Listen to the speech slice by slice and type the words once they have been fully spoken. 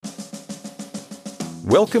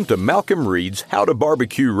Welcome to Malcom Reed's How to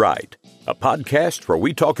Barbecue Right, a podcast where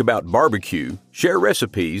we talk about barbecue, share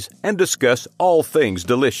recipes, and discuss all things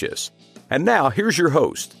delicious. And now, here's your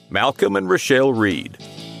host, Malcom and Rachelle Reed.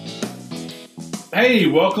 Hey,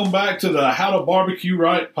 welcome back to the How to Barbecue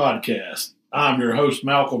Right podcast. I'm your host,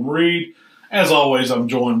 Malcom Reed. As always, I'm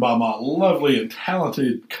joined by my lovely and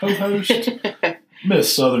talented co-host,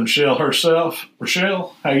 Miss Southern Shell herself.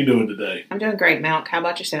 Rachelle, how you doing today? I'm doing great, Malc. How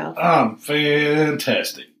about yourself? I'm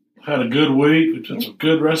fantastic. Had a good week. We did some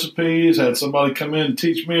good recipes. Had somebody come in and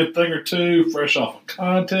teach me a thing or two, fresh off a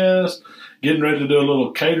contest. Getting ready to do a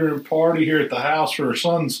little catering party here at the house for her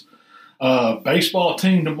son's baseball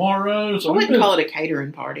team tomorrow. So I wouldn't call it a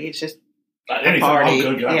catering party. It's just anything party.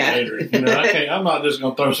 I'm cooking, I'm catering. You know, I'm not just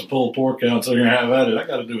going to throw some pulled pork out and say, here, have at it. I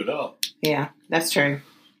got to do it up. Yeah, that's true.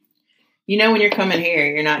 You know, when you're coming here,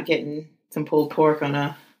 you're not getting some pulled pork on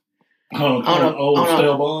a old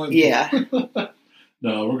stale bun. Yeah.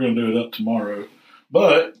 No, we're going to do it up tomorrow.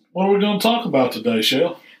 But what are we going to talk about today,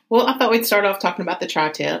 Shell? Well, I thought we'd start off talking about the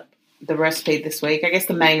tri-tip, the recipe this week. I guess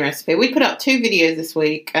the main recipe. We put out 2 videos this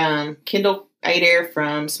week. Kendall Adair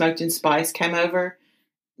from Smoked and Spice came over,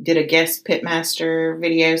 did a guest pitmaster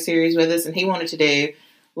video series with us, and he wanted to do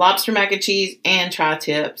lobster mac and cheese and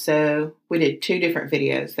tri-tip. So we did 2 different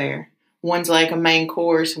videos there. One's like a main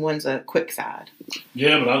course, one's a quick side.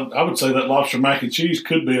 Yeah, but I would say that lobster mac and cheese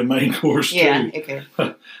could be a main course, too. Yeah, it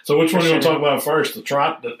could. So which one do you want to talk about first?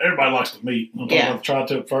 Everybody likes the meat. We'll talk about the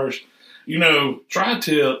tri-tip first. You know,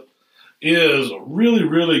 tri-tip is a really,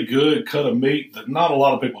 really good cut of meat that not a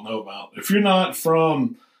lot of people know about. If you're not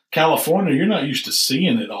from California, you're not used to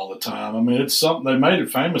seeing it all the time. I mean, it's something, they made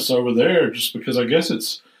it famous over there just because I guess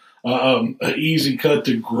it's an easy cut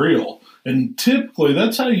to grill. And typically,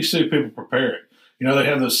 that's how you see people prepare it. You know, they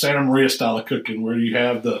have the Santa Maria style of cooking where you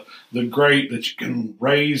have the grate that you can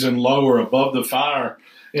raise and lower above the fire.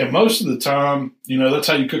 And most of the time, you know, that's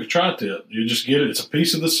how you cook a tri-tip. You just get it. It's a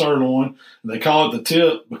piece of the sirloin. And they call it the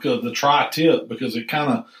tip because the tri-tip because it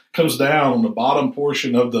kind of comes down on the bottom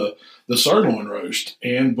portion of the sirloin roast.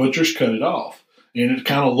 And butchers cut it off. And it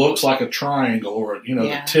kind of looks like a triangle or, you know,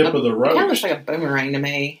 the tip of the roast. It kind of looks like a boomerang to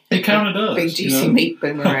me. It kind of does. Big, juicy meat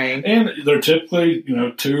boomerang. And they're typically, you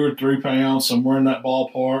know, 2 or 3 pounds, somewhere in that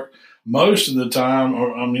ballpark. Most of the time, or,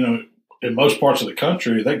 you know, in most parts of the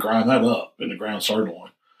country, they grind that up in the ground sirloin.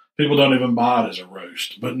 People don't even buy it as a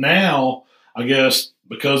roast. But now, I guess,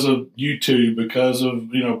 because of YouTube, because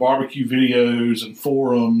of, you know, barbecue videos and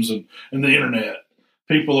forums and the internet,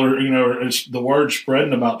 people are, you know, it's the word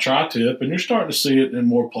spreading about tri-tip, and you're starting to see it in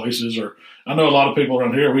more places. Or I know a lot of people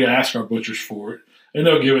around here, we ask our butchers for it, and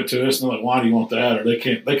they'll give it to us, and they're like, why do you want that? Or they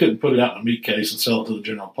couldn't put it out in a meat case and sell it to the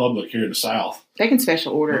general public here in the South. They can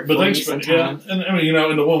special order it but for they you sometimes. Yeah, and I mean, you know,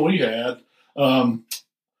 in the one we had,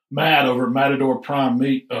 Matt over at Matador Prime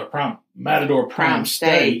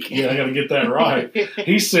Steak. Yeah, I got to get that right.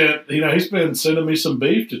 He's been sending me some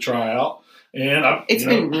beef to try out. And it's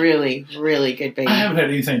been really, really good beef. I haven't had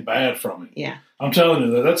anything bad from it. Yeah. I'm telling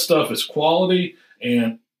you that stuff is quality,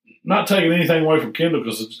 and not taking anything away from Kendall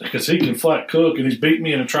because he can flat cook, and he's beat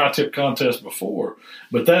me in a tri-tip contest before.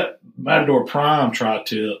 But that Matador Prime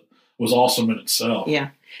tri-tip was awesome in itself. Yeah.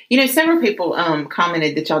 You know, several people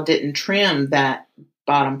commented that y'all didn't trim that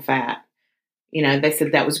bottom fat. You know, they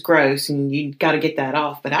said that was gross and you got to get that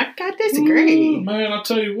off. But I disagree. Man, I'll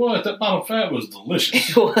tell you what, that bottom fat was delicious.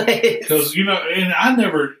 It was. Because, you know, and I've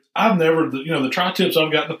never, you know, the tri-tips I've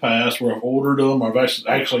got in the past where I've ordered them, or I've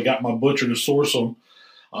actually got my butcher to source them,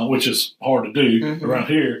 which is hard to do around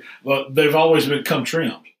here. But they've always come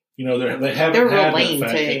trimmed. You know, they haven't they're had real lean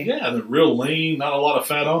that fat. too. Yeah, they're real lean, not a lot of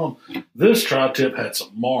fat on them. This tri-tip had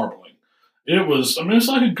some marbling. It was, I mean, it's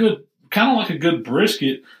like kind of like a good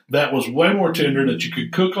brisket that was way more tender that you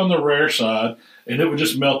could cook on the rare side and it would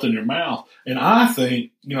just melt in your mouth. And I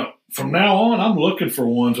think, you know, from now on, I'm looking for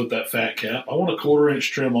ones with that fat cap. I want a 1/4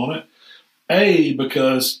 inch trim on it.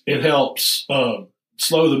 Because it helps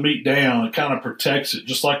slow the meat down. It kind of protects it,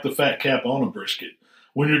 just like the fat cap on a brisket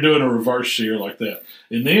when you're doing a reverse sear like that.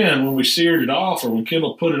 And then when we seared it off, or when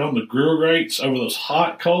Kendall put it on the grill grates over those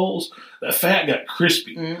hot coals, that fat got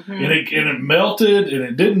crispy and it melted, and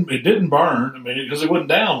it didn't burn. I mean, because it wasn't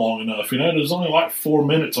down long enough. You know, it was only like 4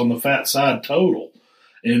 minutes on the fat side total.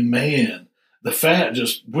 And man, the fat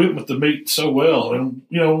just went with the meat so well. And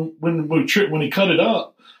you know, when he cut it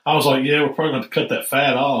up, I was like, yeah, we're probably going to cut that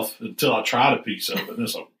fat off until I tried a piece of it. And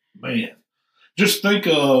it's like, man, just think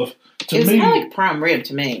of. It was kind of like prime rib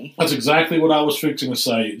to me. That's exactly what I was fixing to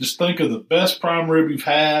say. Just think of the best prime rib you've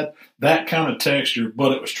had, that kind of texture,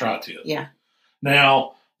 but it was tri-tip. Yeah.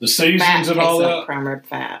 Now, the seasons and all that. Prime rib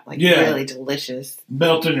fat, really delicious.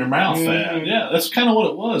 Melt in your mouth fat. Yeah, that's kind of what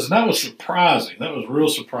it was. And that was surprising. That was real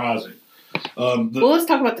surprising. Well, let's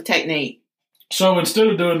talk about the technique. So instead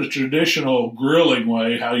of doing the traditional grilling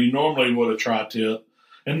way, how you normally would a tri-tip,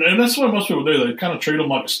 and that's what most people do. They kind of treat them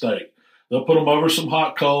like a steak. They'll put them over some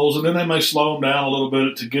hot coals, and then they may slow them down a little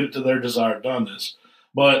bit to get it to their desired doneness.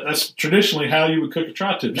 But that's traditionally how you would cook a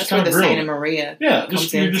tri-tip. Just kind of grilling Santa Maria. Yeah,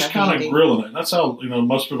 you're just kind of grilling it. And that's how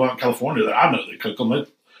most people out in California that I know they cook them.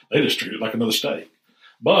 They just treat it like another steak.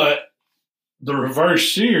 But the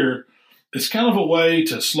reverse sear, it's kind of a way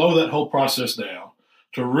to slow that whole process down,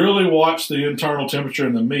 to really watch the internal temperature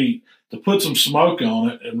in the meat, to put some smoke on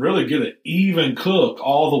it, and really get an even cook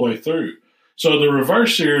all the way through. So the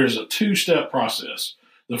reverse sear is a two-step process.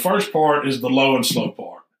 The first part is the low and slow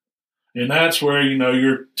part. And that's where,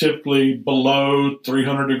 you're typically below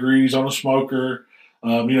 300 degrees on a smoker.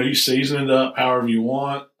 You season it up however you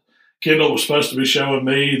want. Kendall was supposed to be showing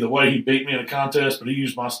me the way he beat me in a contest, but he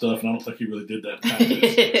used my stuff, and I don't think he really did that in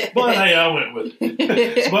contest. But, hey, I went with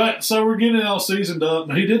it. So we're getting it all seasoned up.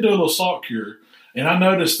 And he did do a little salt cure. And I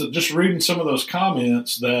noticed that just reading some of those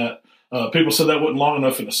comments that people said that wasn't long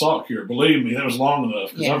enough in the salt cure. Believe me, that was long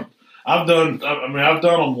enough. Yeah. I've done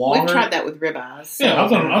them longer. We've tried that with ribeyes. So. Yeah,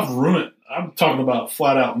 I've ruined it. I'm talking about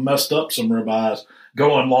flat out messed up some ribeyes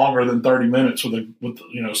going longer than 30 minutes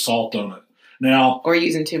with salt on it. Now, or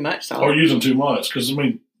using too much salt. Because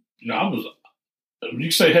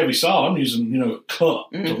you say heavy salt, I'm using a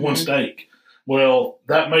cup to one steak. Well,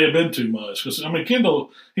 that may have been too much because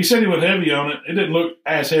Kendall, he said he went heavy on it. It didn't look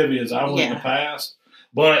as heavy as I went in the past,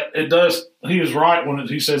 but it does. He was right when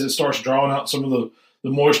he says it starts drawing out some of the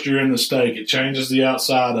moisture in the steak. It changes the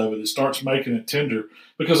outside of it. It starts making it tender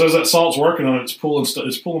because as that salt's working on it, it's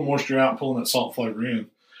pulling moisture out and pulling that salt flavor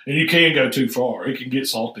in. And you can go too far. It can get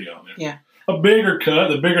salty on there. Yeah. A bigger cut,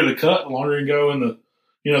 the bigger the cut, the longer you can go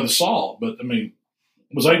in the salt. But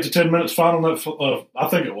was 8 to 10 minutes fine on that? I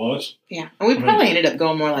think it was. Yeah. And we probably ended up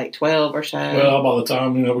going more like 12 or so. Well, by the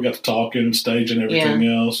time, we got to talking and staging everything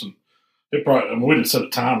else. And it probably, we didn't set a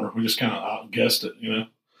timer. We just kind of guessed it,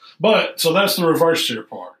 But, so that's the reverse sear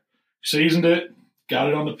part. Seasoned it, got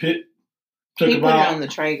it on the pit. He put it on the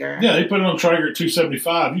Traeger. Yeah, he put it on Traeger at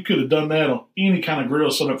 275. You could have done that on any kind of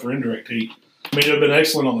grill set up for indirect heat. It would have been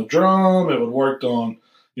excellent on the drum. It would have worked on,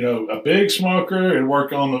 a big smoker. It would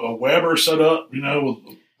work on a Weber set up, with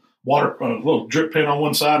water, a little drip pan on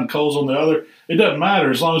one side and coals on the other. It doesn't matter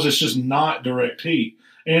as long as it's just not direct heat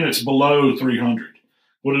and it's below 300.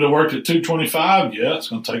 Would it have worked at 225? Yeah, it's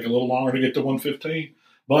going to take a little longer to get to 115.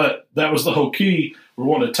 But that was the whole key. We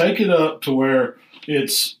want to take it up to where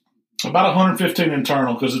it's about 115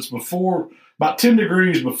 internal because it's about 10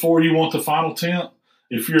 degrees before you want the final temp.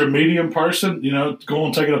 If you're a medium person, go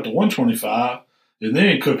and take it up to 125 and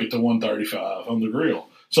then cook it to 135 on the grill.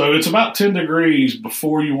 So it's about 10 degrees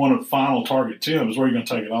before you want a final target temp is where you're going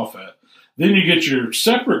to take it off at. Then you get your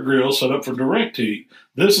separate grill set up for direct heat.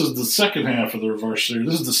 This is the second half of the reverse sear.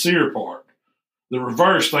 This is the sear part. The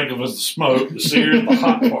reverse, think of as the smoke. The sear is the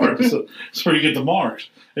hot part. That's where you get the marks.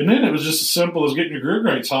 And then it was just as simple as getting your grill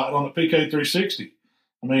grates hot on the PK360.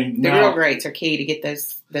 The grill grates are key to get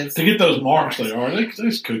those to get those marks. They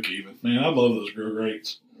just cook even. Man, I love those grill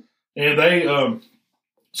grates. And they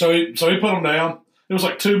so he put them down. It was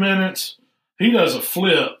like 2 minutes. He does a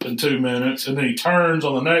flip in 2 minutes, and then he turns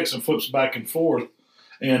on the next and flips back and forth.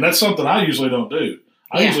 And that's something I usually don't do.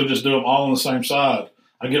 I usually just do them all on the same side.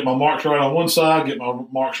 I get my marks right on one side, get my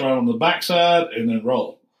marks right on the back side, and then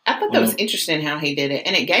roll. I thought that was interesting how he did it,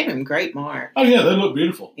 and it gave him great marks. Oh, yeah, they look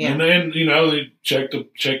beautiful. Yeah. And then, they check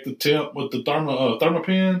the temp with the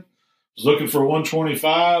thermopen. Was looking for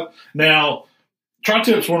 125. Now,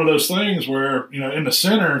 tri-tip's one of those things where, in the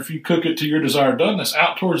center, if you cook it to your desired doneness,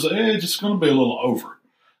 out towards the edge, it's going to be a little over.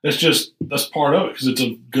 That's part of it because it's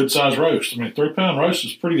a good size roast. 3-pound roast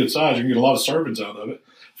is pretty good size. You can get a lot of servings out of it.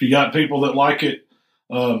 If you got people that like it,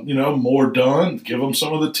 more done, give them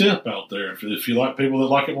some of the tip out there. If you like people that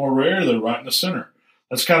like it more rare, they're right in the center.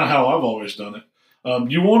 That's kind of how I've always done it.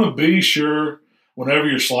 You want to be sure whenever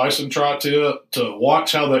you're slicing tri-tip to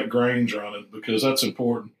watch how that grain's running because that's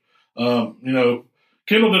important.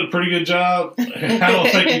 Kendall did a pretty good job. I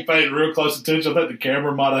don't think he paid real close attention. I think the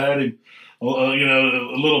camera might have had him, a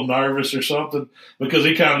little nervous or something because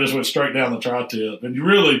he kind of just went straight down the tri-tip. And you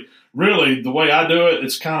really, the way I do it,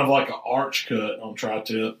 it's kind of like an arch cut on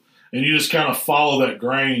tri-tip. And you just kind of follow that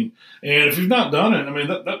grain. And if you've not done it,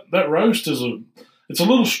 that roast it's a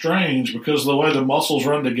little strange because of the way the muscles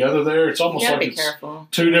run together there. It's almost like it's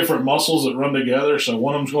two different muscles that run together. So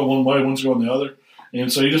one of them's going one way, one's going the other.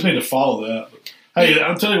 And so you just need to follow that. But, hey,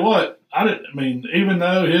 I'll tell you what, I didn't. I mean, even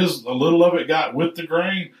though a little of it got with the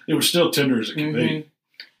grain, it was still tender as it could be.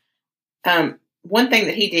 One thing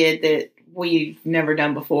that he did that we've never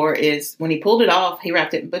done before is when he pulled it off, he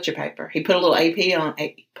wrapped it in butcher paper. He put a little AP on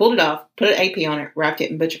it, pulled it off, put an AP on it, wrapped it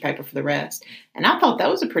in butcher paper for the rest. And I thought that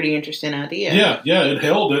was a pretty interesting idea. Yeah, it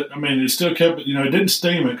held it. I mean, it still kept it. It didn't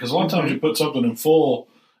steam it because a lot of times you put something in full,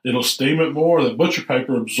 it'll steam it more. The butcher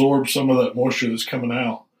paper absorbs some of that moisture that's coming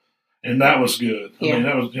out, and that was good. I mean,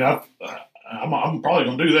 that was. I'm probably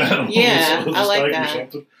gonna do that. On I like steak that. or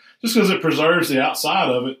something, just because it preserves the outside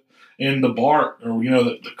of it. And the bark, or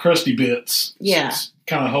the crusty bits,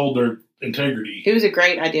 kind of hold their integrity. It was a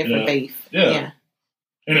great idea for beef. Yeah,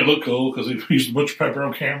 and it looked cool because he used butcher paper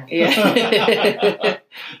on camera. Yeah,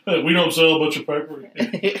 we don't sell butcher paper,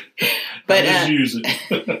 but just use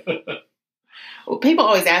it. Well, people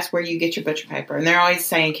always ask where you get your butcher paper, and they're always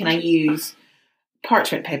saying, "Can I use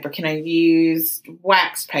parchment paper? Can I use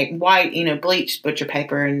wax paper, white, bleached butcher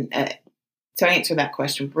paper?" And to answer that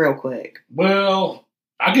question real quick, well.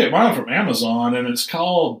 I get mine from Amazon, and it's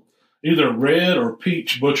called either red or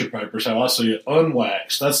peach butcher paper is how I see it,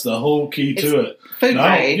 unwaxed. That's the whole key to it. Food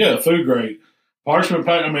grade. Yeah, food grade. Parchment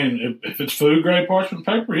paper, I mean, if it's food grade parchment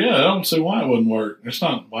paper, I don't see why it wouldn't work. It's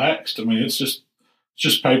not waxed. I mean, it's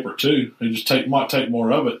just paper, too. It just might take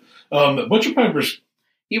more of it. But butcher paper's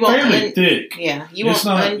fairly thick. Yeah, you want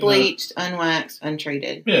unbleached, unwaxed,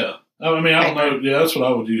 untreated. Yeah. I mean, I don't know. Yeah, that's what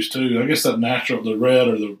I would use, too. I guess that natural, the red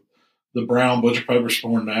or the brown butcher paper is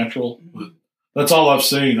more natural, but that's all I've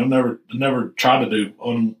seen. I've never tried to do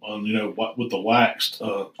with the waxed,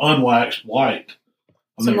 unwaxed white.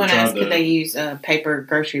 Someone asked, could they use paper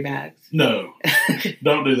grocery bags? No,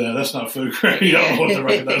 don't do that. That's not food grade. I don't know what they're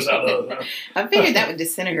making those out of. I figured that would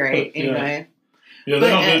disintegrate anyway. Yeah, they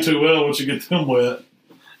don't do too well once you get them wet.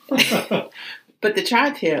 But the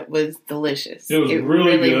tri-tip was delicious. It was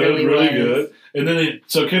really good, really good. And then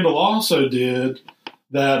so Kendall also did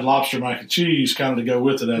that lobster mac and cheese kind of to go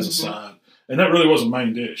with it as a side. And that really was a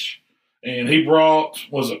main dish. And he brought,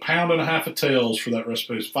 a pound and a half of tails for that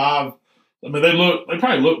recipe. It was 5. I mean, they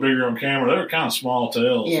probably looked bigger on camera. They were kind of small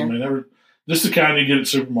tails. Yeah. I mean, they were just the kind you get at the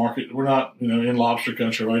supermarket. We're not, in lobster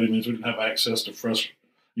country, right? It means we didn't have access to fresh,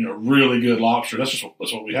 really good lobster. That's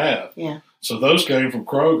what we have. Yeah. So those came from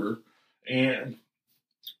Kroger. And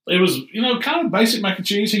it was, kind of basic mac and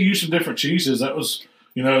cheese. He used some different cheeses. That was,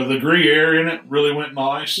 the Gruyere in it really went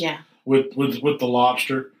nice. Yeah. With the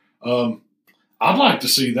lobster. I'd like to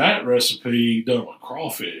see that recipe done with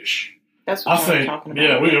crawfish. That's what I'm talking about.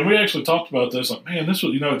 Yeah, we actually talked about this. Like, man, this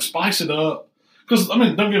would, spice it up. Because, I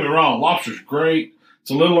mean, don't get me wrong, lobster's great.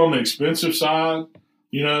 It's a little on the expensive side,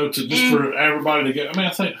 for everybody to get. I mean,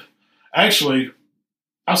 I think, actually,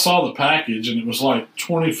 I saw the package and it was like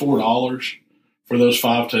 $24 for those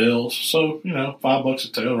 5 tails. So, $5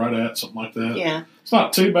 a tail, right at something like that. Yeah. It's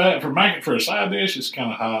not too bad. For a side dish, it's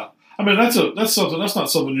kind of high. I mean, that's not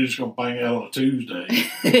something you're just going to bang out on a Tuesday.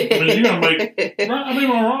 I mean, you're going to make, I mean,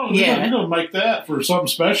 I'm wrong. Yeah. You're going to make that for something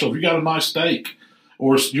special. If you got a nice steak,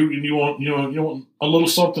 or you want a little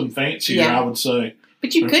something fancier, I would say.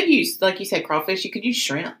 But you could use, like you said, crawfish. You could use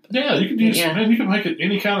shrimp. Yeah, you could use. Man, you can make it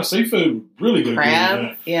any kind of seafood. Really good.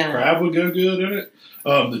 Crab, crab would go good in it.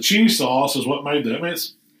 The cheese sauce is what made that. I mean,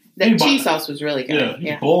 the cheese sauce was really good. Yeah, you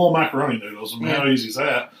can boil macaroni noodles. I mean, how easy is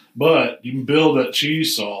that? But you can build that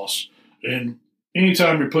cheese sauce, and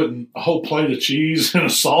anytime you're putting a whole plate of cheese in a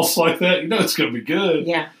sauce like that, it's going to be good.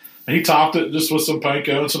 Yeah. And he topped it just with some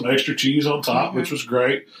panko and some extra cheese on top, which was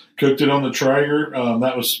great. Cooked it on the Traeger.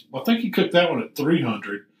 I think he cooked that one at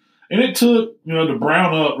 300. And it took, to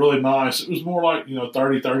brown up really nice. It was more like,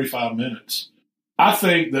 30, 35 minutes. I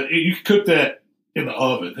think that you could cook that in the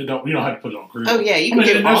oven. You don't have to put it on grill. Oh, yeah. You can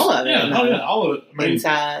do all of it. Yeah, all of it. I mean,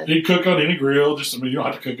 inside. You cook on any grill. You don't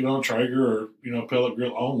have to cook it on a Traeger or, pellet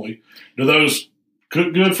grill only. Do those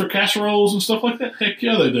cook good for casseroles and stuff like that? Heck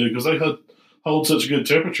yeah, they do, because they hold such a good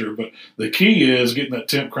temperature. But the key is getting that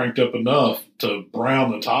temp cranked up enough to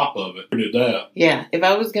brown the top of it. We did that. Yeah. If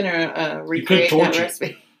I was going to recreate that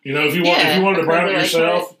recipe. If you wanted to brown it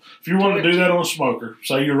yourself, if you wanted to do that on a smoker,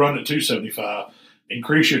 say you run at 275,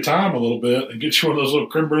 increase your time a little bit and get you one of those little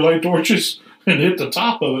creme brulee torches and hit the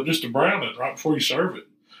top of it just to brown it right before you serve it.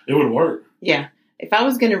 It would work. Yeah. If I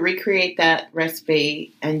was going to recreate that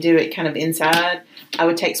recipe and do it kind of inside, I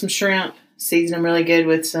would take some shrimp, season them really good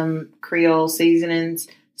with some Creole seasonings,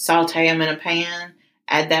 saute them in a pan,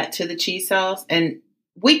 add that to the cheese sauce. And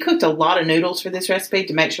we cooked a lot of noodles for this recipe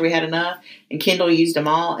to make sure we had enough, and Kendall used them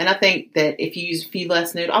all. And I think that if you use a few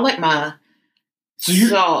less noodles, I like my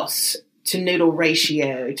sauce to noodle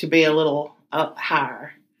ratio to be a little up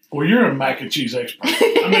higher. Well, you're a mac and cheese expert.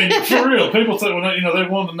 I mean, for real. People think, they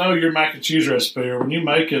want to know your mac and cheese recipe, or when you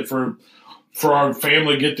make it for our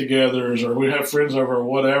family get-togethers, or we have friends over or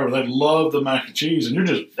whatever, they love the mac and cheese, and you're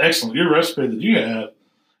just excellent. Your recipe that you have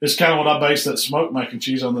is kind of what I based that smoked mac and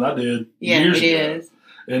cheese on that I did years ago. Is.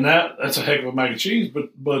 And that's a heck of a mac and cheese,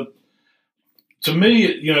 but to me,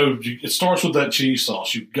 it starts with that cheese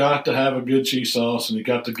sauce. You've got to have a good cheese sauce, and you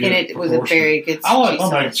got to get it. And it was a very good. I like my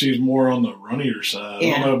mac and cheese more on the runnier side.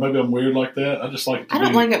 Yeah. I don't know, maybe I'm weird like that. I just like it. I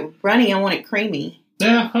don't like it runny. I want it creamy.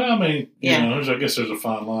 Yeah, I mean, I guess there's a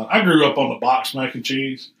fine line. I grew up on the box mac and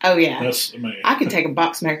cheese. Oh yeah, I can take a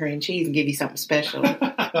box macaroni and cheese and give you something special. You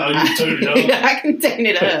can tune it up. I can tune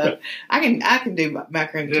it up. I can do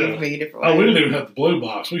macaroni and cheese many different ways. Oh, we didn't even have the blue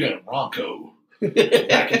box. We had a Bronco.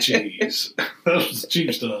 Mac and cheese. That was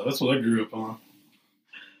cheap stuff. That's what I grew up on.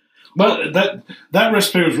 But that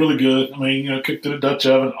recipe was really good. I mean, cooked in a Dutch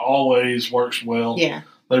oven always works well. Yeah.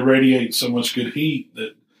 They radiate so much good heat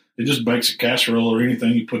that it just makes a casserole or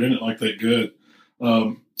anything you put in it like that good.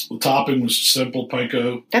 The topping was simple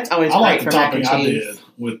panko. That's always great for mac and cheese. I like the topping I did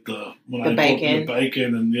with the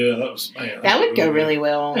bacon, and that would go really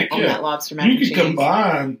well on that lobster mac and cheese. You could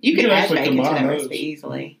add bacon to that recipe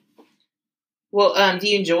easily. Well, do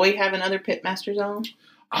you enjoy having other pitmasters on?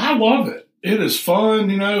 I love it. It is fun.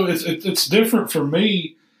 It's different for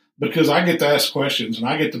me because I get to ask questions and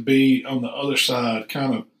I get to be on the other side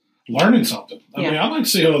kind of learning something. I mean, I like to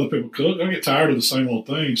see how other people cook. I get tired of the same old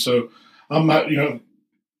thing. So I'm not,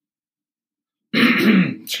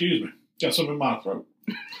 excuse me, got something in my throat.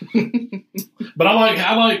 But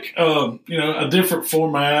I like a different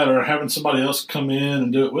format or having somebody else come in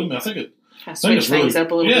and do it with me. I think it's really, up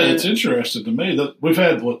a little bit. It's interesting to me that we've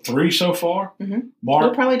had 3 so far. Mm-hmm. Mark,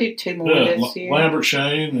 we'll probably do 2 more this year. Lambert,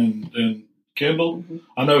 Shane, and Kendall. Mm-hmm.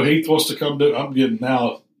 I know Heath wants to come do. I'm getting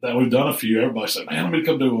now that we've done a few. Everybody said, "Man, let me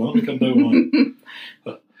come do one."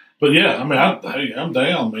 But yeah, I mean, I'm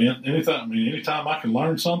down, man. Anytime I can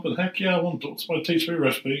learn something, heck yeah, I want somebody to teach me a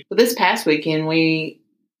recipe. Well, this past weekend we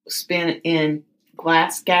spent in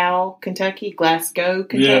Glasgow, Kentucky.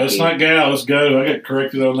 Yeah, it's not Gal, it's Go. I got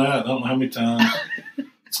corrected on that. I don't know how many times.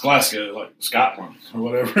 It's Glasgow, like Scotland or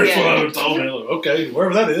whatever. Yeah. That's what I was told me. Like, okay,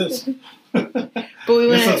 wherever that is. But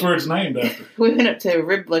that's where it's named after. We went up to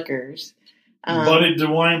Rib Lickers. Buddy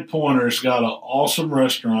Dwayne Pointer's got an awesome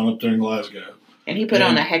restaurant up there in Glasgow. And he put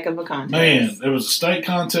on a heck of a contest. Man, it was a state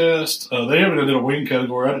contest. They even did a wing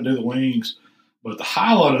category. I didn't do the wings. But the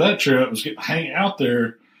highlight of that trip was getting to hang out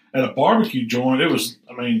there at a barbecue joint. It was,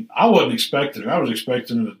 I wasn't expecting it. I was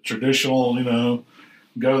expecting a traditional,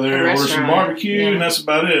 go there, order some barbecue, and that's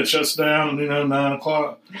about it. It shuts down, 9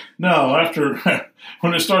 o'clock. No, after,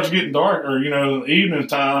 when it starts getting dark or, evening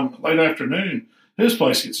time, late afternoon, his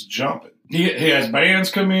place gets jumping. He has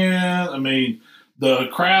bands come in. The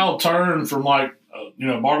crowd turned from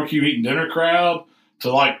barbecue eating dinner crowd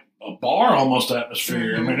to like a bar almost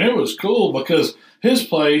atmosphere. Mm-hmm. It was cool because his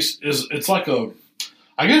place it's like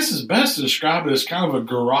I guess it's best to describe it as kind of a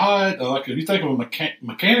garage, like if you think of a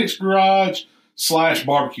mechanic's garage /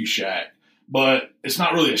 barbecue shack. But it's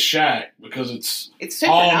not really a shack because it's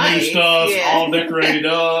all nice. New stuff, all decorated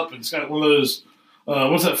up. It's got one of those,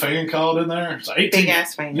 what's that fan called in there? It's 18, big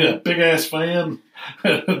ass fan. Yeah, big ass fan.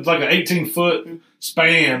 It's like an 18-foot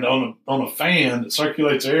span on a fan that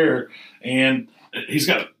circulates air. And he's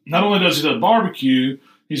got, not only does he do barbecue,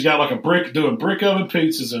 he's got like doing brick oven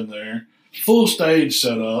pizzas in there. Full stage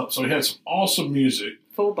set up, so he had some awesome music.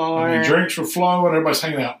 Full bar. Drinks were flowing. Everybody's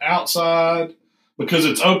hanging out outside because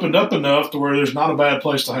it's opened up enough to where there's not a bad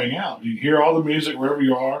place to hang out. You can hear all the music wherever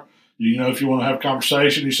you are. If you want to have a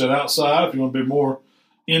conversation, you sit outside. If you want to be more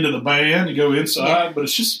into the band, you go inside. Yeah. But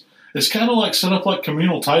it's kind of like set up like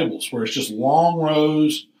communal tables where it's just long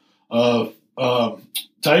rows of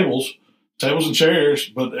tables and chairs,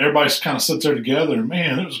 but everybody kind of sits there together.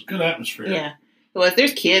 Man, it was a good atmosphere. Yeah. Well, if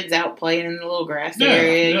there's kids out playing in the little grass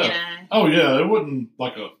area, Oh, yeah. It wasn't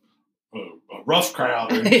like a rough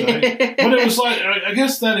crowd or anything. But it was like, I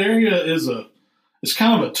guess that area it's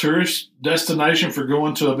kind of a tourist destination for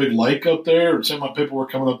going to a big lake up there. It seemed like people were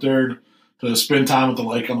coming up there to spend time at the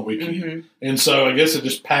lake on the weekend. Mm-hmm. And so I guess it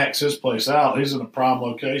just packs his place out. He's in a prime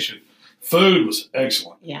location. Food was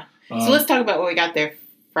excellent. Yeah. So let's talk about what we got there.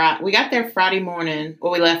 We got there Friday morning.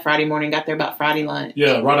 Well, we left Friday morning, got there about Friday lunch.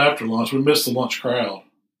 Yeah, right after lunch. We missed the lunch crowd.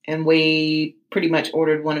 And we pretty much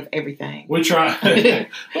ordered one of everything. We tried.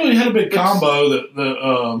 Well, we had a big combo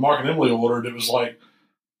that Mark and Emily ordered. It was like,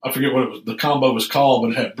 I forget what the combo was called,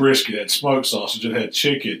 but it had brisket, it had smoked sausage, it had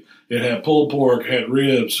chicken, it had pulled pork, it had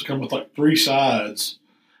ribs. It come with like 3 sides.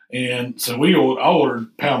 And so I ordered a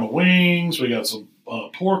pound of wings. We got some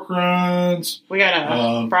pork rinds. We got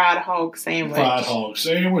a fried hog sandwich.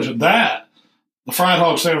 And the fried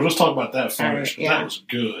hog sandwich, let's talk about that first. Yeah. That was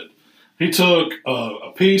good. He took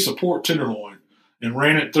a piece of pork tenderloin and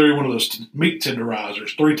ran it through one of those meat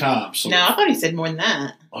tenderizers 3 times. So, no, I thought he said more than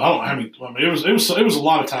that. I don't know how many. I mean, it was a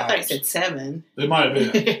lot of times. I thought he said 7. It might have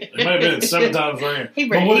been. It may have been 7 times ran. He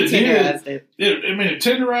tenderized it. It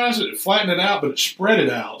tenderized it, it flattened it out, but it spread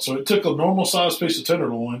it out. So it took a normal sized piece of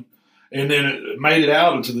tenderloin, and then it made it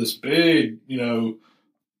out into this big,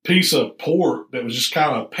 piece of pork that was just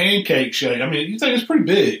kind of pancake shaped. I mean, you think it's pretty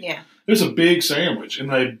big. Yeah. It was a big sandwich,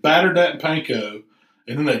 and they battered that in panko,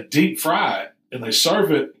 and then they deep fry it, and they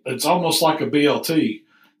serve it. It's almost like a BLT.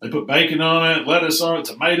 They put bacon on it, lettuce on it,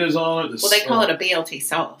 tomatoes on it. Well, they call it a BLT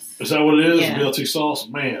sauce. Is that what it is? Yeah. A BLT sauce?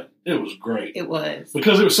 Man, it was great. It was.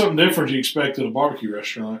 Because it was something different you expect at a barbecue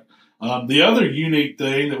restaurant. The other unique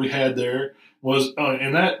thing that we had there was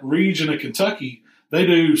in that region of Kentucky, they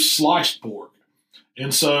do sliced pork.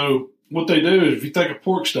 And so what they do is if you take a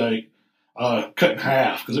pork steak, cut in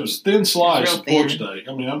half, because it was a thin slice of pork steak.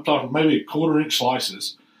 I mean, I'm talking maybe 1/4-inch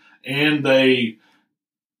slices. And they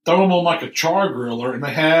throw them on like a char griller, and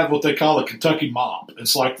they have what they call a Kentucky mop.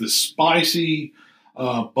 It's like this spicy,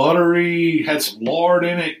 buttery, had some lard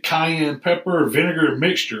in it, cayenne pepper, vinegar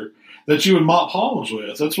mixture that you would mop hogs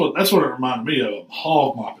with. That's what it reminded me of,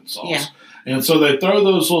 hog mopping sauce. Yeah. And so they throw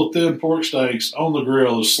those little thin pork steaks on the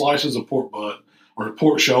grill as slices of pork butt, or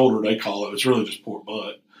pork shoulder, they call it. It's really just pork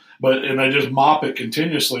butt. And they just mop it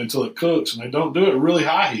continuously until it cooks, and they don't do it really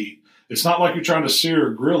high heat. It's not like you're trying to sear or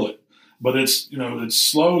grill it, but it's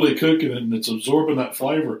slowly cooking and it's absorbing that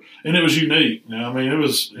flavor. And it was unique. I mean, it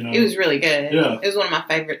was really good. Yeah. It was one of my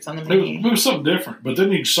favorites on the menu. It was something different. But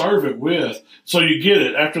then you serve it with, so you get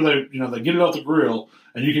it after they get it off the grill,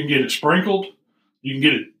 and you can get it sprinkled, you can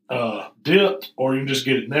get it dipped, or you can just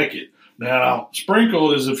get it naked. Now,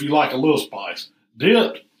 sprinkled is if you like a little spice.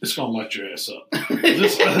 Dipped, it's going to light your ass up.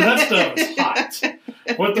 That stuff is hot.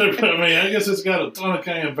 I guess it's got a ton of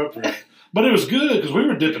cayenne pepper in it. But it was good because we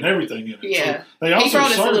were dipping everything in it. Yeah. So they also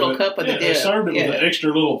brought us a little it, cup of the dip. They served it with an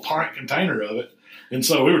extra little pint container of it. And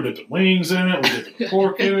so we were dipping wings in it. We were dipping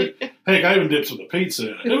pork in it. Heck, I even dipped some of the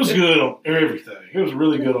pizza in it. It was good on everything. It was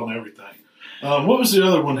really good on everything. What was the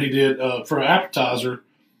other one he did? For an appetizer,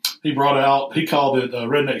 he called it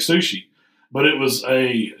redneck sushi. But it was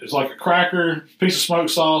like a cracker, piece of smoked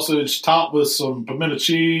sausage, topped with some pimento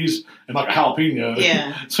cheese and like a jalapeno.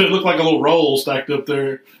 Yeah. So it looked like a little roll stacked up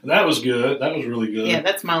there. And that was good. That was really good. Yeah,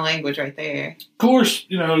 that's my language right there. Of course,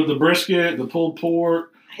 the brisket, the pulled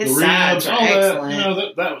pork, the ribs, all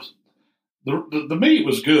excellent. that was the meat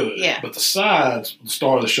was good. Yeah. But the sides were the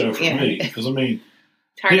star of the show for me. Because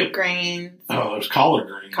turnip greens. Oh, it was collard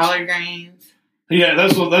greens. Collard greens. Yeah,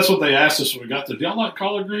 that's what they asked us when we got there. Do y'all like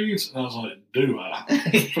collard greens? And I was like, do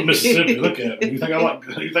I? From Mississippi, look at me. You think I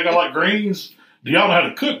like greens? Do y'all know how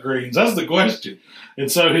to cook greens? That's the question.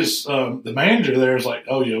 And so the manager there is like,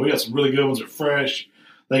 oh yeah, we got some really good ones. They're fresh.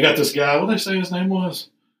 They got this guy. What did they say his name was?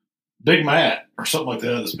 Big Matt or something like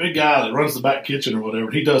that. This big guy that runs the back kitchen or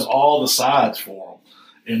whatever. He does all the sides for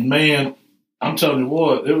them. And man, I'm telling you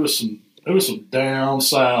what, it was some down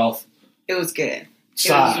south. It was good.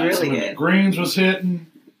 Sides. It was really good. The greens was hitting.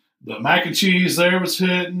 The mac and cheese there was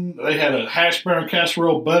hitting. They had a hash brown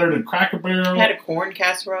casserole buttered in Cracker Barrel. Had a corn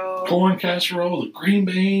casserole. The green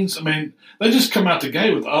beans. I mean, they just come out the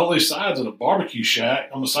gate with all these sides at a barbecue shack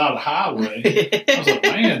on the side of the highway. I was like,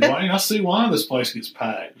 man, Dwayne, I see why this place gets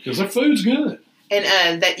packed. Because their food's good.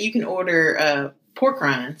 And that you can order pork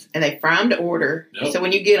rinds, and they fry them to order. Yep. So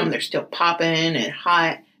when you get them, they're still popping and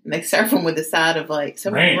hot. And they serve them with a side of like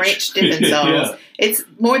some ranch dipping sauce. Yeah. It's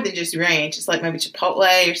more than just ranch. It's like maybe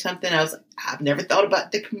Chipotle or something. I was like, I've never thought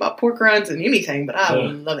about dipping my pork rinds in anything, but I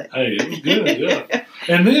love it. Hey, it was good, yeah.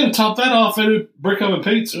 And then top that off, they do brick oven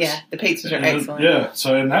pizzas. Yeah, the pizzas are excellent. Yeah,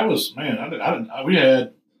 so and that was, man, we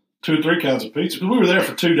had 2 or 3 kinds of pizza because we were there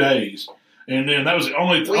for 2 days. And then that was the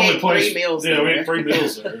only place. 3 meals yeah, there. we had 3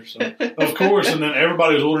 meals there. So, of course, and then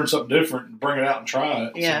everybody was ordering something different and bring it out and try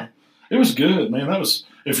it. Yeah. So, it was good, man.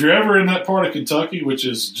 If you're ever in that part of Kentucky, which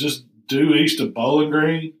is just due east of Bowling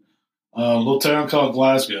Green, a little town called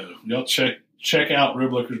Glasgow, y'all check out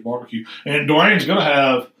Rib Lickers Barbecue. And Dwayne's going to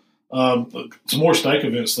have some more steak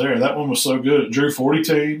events there. That one was so good. It drew 40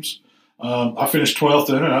 teams. I finished 12th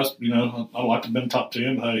in it. I'd like to have been top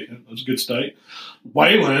 10. Hey, it was a good steak.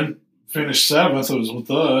 Waylon finished 7th. It was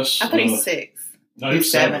with us. I thought he was 6th. No, he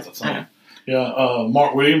was 7th, I think. Yeah,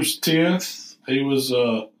 Mark Williams 10th. He was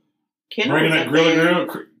bringing that grill.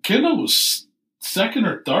 Kendall was 2nd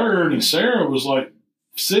or 3rd, and Sarah was like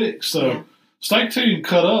 6th. So steak team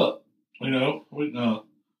cut up.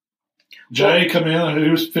 Jay come in,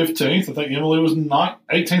 who was 15th. I think Emily was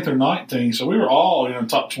 18th or 19th. So we were all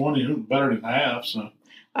top 20, better than half. So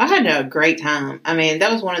I had a great time. I mean,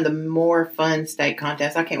 that was one of the more fun steak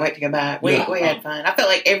contests. I can't wait to go back. We had fun. I felt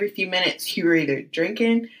like every few minutes you were either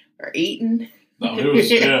drinking or eating. No, it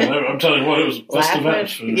was. I'm telling you what, it was a festive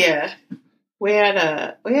atmosphere. Yeah, we had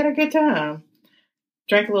a good time.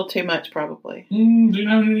 Drank a little too much, probably.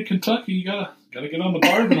 In Kentucky, you gotta get on the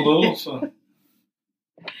bourbon a little. So.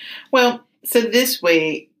 Well, so this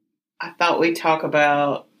week I thought we'd talk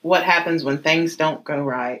about what happens when things don't go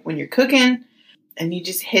right. When you're cooking and you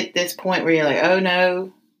just hit this point where you're like, oh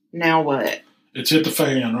no, now what? It's hit the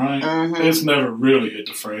fan, right? It's never really hit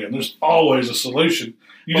the fan. There's always a solution.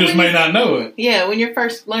 You just may not know it. Yeah, when you're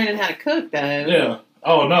first learning how to cook, though. Yeah.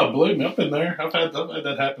 Oh, no, believe me, I've been there. I've had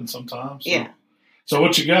that happen sometimes. So. Yeah. So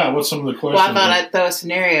what you got? What's some of the questions? Well, I thought I'd throw a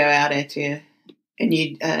scenario out at you, and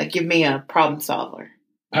you'd give me a problem solver.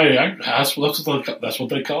 Hey, that's what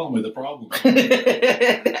they call me, the problem.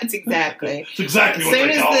 That's exactly. It's exactly what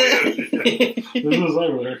they call me. This is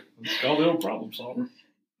over there. It's called the old problem solver.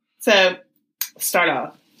 So, start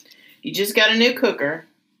off. You just got a new cooker,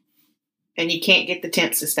 and you can't get the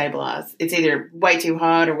temps to stabilize. It's either way too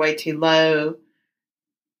hot or way too low.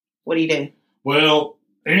 What do you do? Well,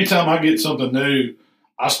 anytime I get something new,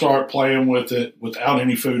 I start playing with it without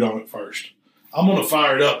any food on it first. I'm going to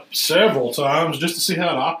fire it up several times just to see how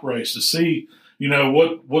it operates, to see,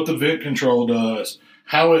 what the vent control does,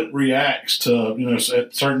 how it reacts to,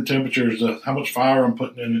 at certain temperatures, how much fire I'm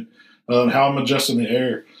putting in it, how I'm adjusting the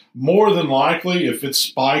air. More than likely, if it's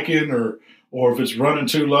spiking or if it's running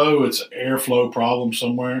too low, it's an airflow problem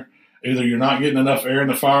somewhere. Either you're not getting enough air in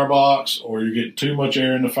the firebox or you're getting too much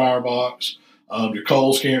air in the firebox. Your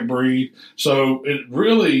coals can't breathe. So it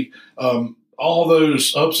really, all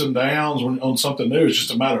those ups and downs on something new is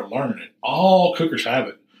just a matter of learning it. All cookers have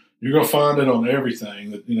it. You're going to find it on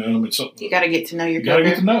everything. That something. You got to get to know your cooker. You got to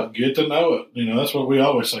get to know it. Get to know it. That's what we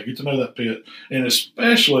always say. Get to know that pit. And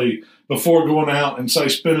especially before going out and, say,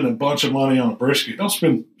 spending a bunch of money on a brisket. Don't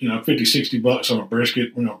spend, $50, $60 on a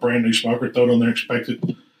brisket, brand new smoker, throw it on there, expect it,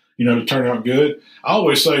 to turn out good. I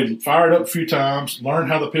always say fire it up a few times, learn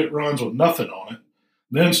how the pit runs with nothing on it,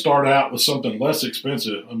 then start out with something less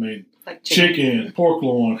expensive. I mean, like chicken, pork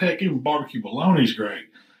loin, heck, even barbecue bologna is great.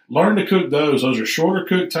 Learn to cook those. Those are shorter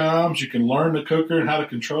cook times. You can learn the cooker and how to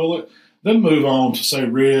control it. Then move on to, say,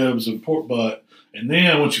 ribs and pork butt. And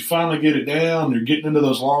then once you finally get it down, you're getting into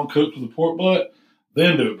those long cooks with the pork butt,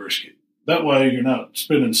 then do a brisket. That way you're not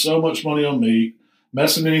spending so much money on meat,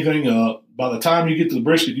 messing anything up. By the time you get to the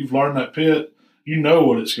brisket, you've learned that pit. You know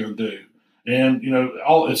what it's going to do. And,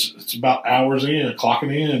 it's about hours in,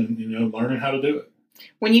 clocking in, and, learning how to do it.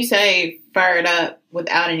 When you say fire it up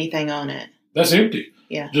without anything on it. That's empty.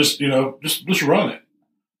 Yeah. Just run it.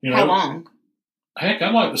 How long? Heck,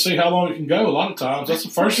 I'd like to see how long it can go a lot of times. That's the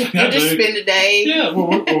first thing I do. Just spend a day. Yeah,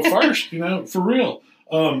 well, first, for real.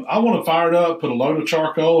 I want to fire it up, put a load of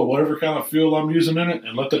charcoal or whatever kind of fuel I'm using in it,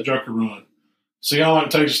 and let that joker run. See how long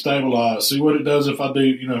it takes to stabilize. See what it does if I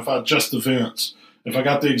do, if I adjust the vents. If I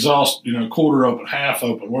got the exhaust, quarter open, half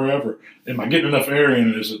open, wherever. Am I getting enough air in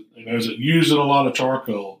it? Is it using a lot of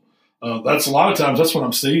charcoal? That's a lot of times, that's when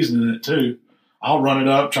I'm seasoning it too. I'll run it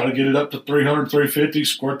up, try to get it up to 300, 350,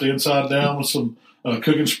 squirt the inside down with some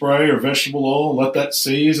cooking spray or vegetable oil, let that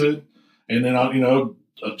season, and then I'll,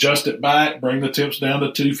 adjust it back, bring the temps down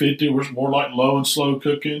to 250, where it's more like low and slow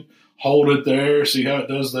cooking, hold it there, see how it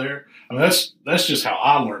does there. I mean, that's just how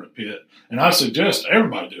I learn a pit, and I suggest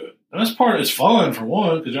everybody do it. And that's part of it's fun, for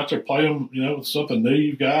one, because you're out there playing, with something new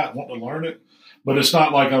you've got, wanting to learn it. But it's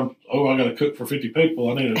not like I got to cook for 50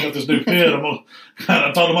 people. I got this new pit.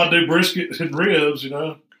 I told them I'd do brisket and ribs,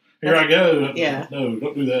 Here I go. Yeah. No,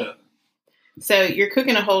 don't do that. So you're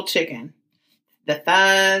cooking a whole chicken. The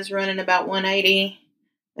thigh's running about 180,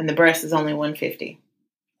 and the breast is only 150.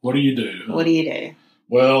 What do you do? What do you do?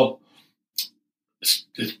 Well,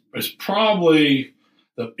 it's probably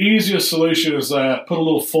the easiest solution is that put a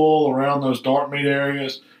little foil around those dark meat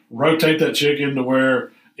areas, rotate that chicken to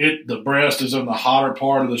where the breast is in the hotter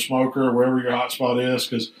part of the smoker or wherever your hot spot is,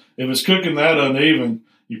 because if it's cooking that uneven,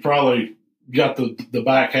 you probably got the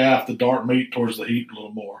back half, the dark meat, towards the heat a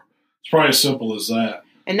little more. It's probably as simple as that.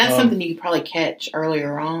 And that's something you could probably catch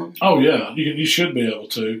earlier on. Oh, yeah. You should be able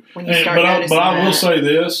to. When you start noticing but I will say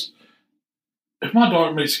this. If my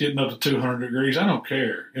dark meat's getting up to 200 degrees, I don't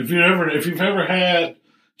care. If you've ever had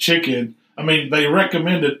chicken, I mean, they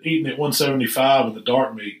recommend eating at 175 with the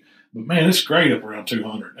dark meat. But, man, it's great up around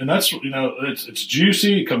 200. And that's, it's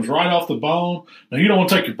juicy. It comes right off the bone. Now, you don't want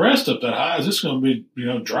to take your breast up that high. It's going to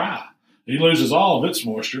be, dry. he loses all of its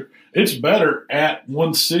moisture. It's better at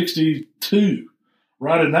 162,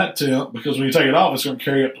 right in that temp, because when you take it off, it's going to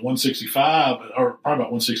carry up to 165, or probably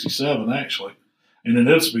about 167 actually, and then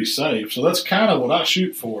it'll be safe. So that's kind of what I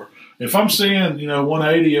shoot for. If I'm seeing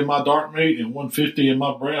 180 in my dark meat and 150 in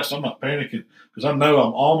my breast, I'm not panicking because I know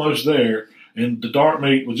I'm almost there. And the dark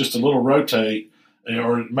meat with just a little rotate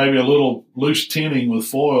or maybe a little loose tinning with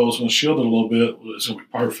foil is going to shield it a little bit. It's going to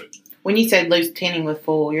be perfect. When you said loose tinning with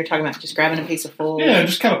foil, you're talking about just grabbing a piece of foil? Yeah,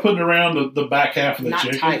 just kind of putting it around the back half of the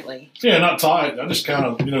chicken. Not tightly. Yeah, not tight. I just kind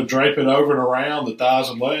of, drape it over and around the thighs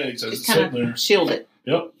and legs as it's sitting there. Shield it.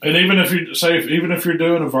 Yep. And even if you're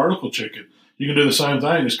doing a vertical chicken, you can do the same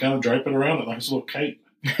thing. Just kind of drape it around it like it's a little cape.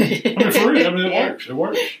 For real. It works. It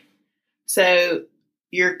works. So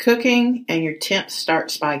you're cooking and your temps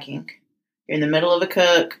start spiking. You're in the middle of a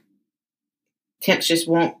cook. Temps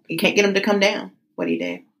you can't get them to come down. What do you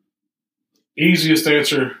do? Easiest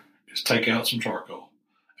answer is take out some charcoal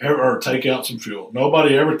or take out some fuel.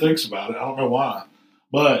 Nobody ever thinks about it. I don't know why.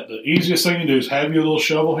 But the easiest thing to do is have your little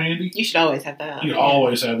shovel handy. You should always have that. You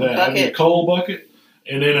always have that. Have your coal bucket.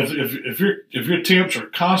 And then if your temps are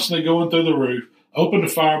constantly going through the roof, open the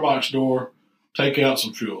firebox door, take out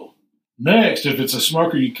some fuel. Next, if it's a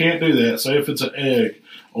smoker, you can't do that. Say if it's an egg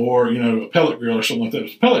or a pellet grill or something like that. If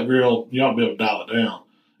it's a pellet grill, you ought to be able to dial it down.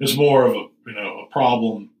 It's more of a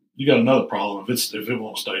problem. You got another problem if it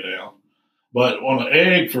won't stay down. But on an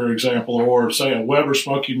egg, for example, or say a Weber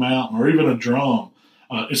Smoky Mountain or even a drum,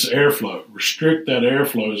 it's airflow. Restrict that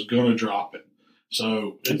airflow is going to drop it.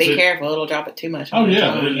 So be careful; it'll drop it too much. Oh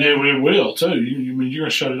yeah, it will too. You're going to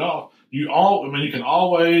shut it off. You can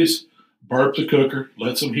always burp the cooker,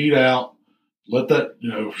 let some heat out, let that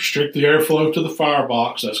restrict the airflow to the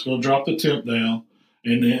firebox. That's going to drop the temp down,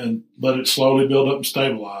 and then let it slowly build up and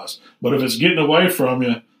stabilize. But if it's getting away from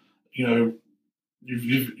you,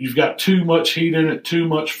 you've got too much heat in it, too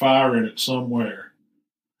much fire in it somewhere.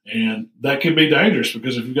 And that can be dangerous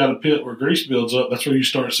because if you've got a pit where grease builds up, that's where you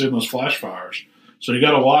start seeing those flash fires. So you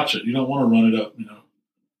got to watch it. You don't want to run it up.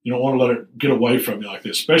 You don't want to let it get away from you like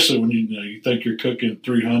this, especially when you think you're cooking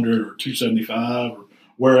 300 or 275 or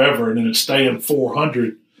wherever, and then it's staying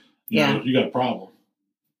 400. You got a problem.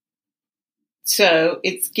 So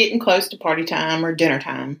it's getting close to party time or dinner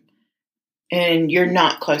time, and you're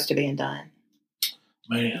not close to being done.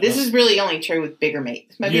 Man, this is really only true with bigger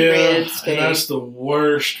meat. Maybe ribs, and that's the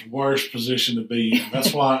worst position to be in.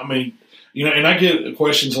 That's why, and I get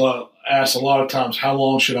questions asked a lot of times, how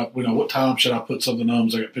long should I, what time should I put something on?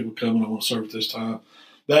 Because I got people coming, I want to serve at this time.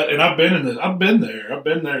 And I've been there.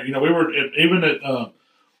 We were even at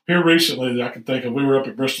here recently that I can think of. We were up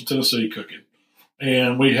at Bristol, Tennessee cooking,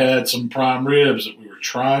 and we had some prime ribs that we were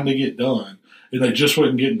trying to get done, and they just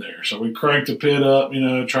wasn't getting there. So we cranked the pit up,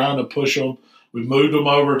 trying to push them. We moved them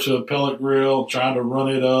over to a pellet grill, trying to run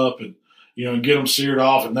it up and, get them seared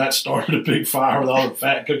off. And that started a big fire with all the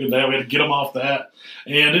fat cooking down. We had to get them off that.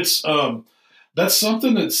 And it's, that's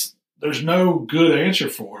something there's no good answer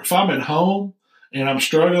for. If I'm at home and I'm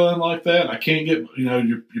struggling like that, I can't get,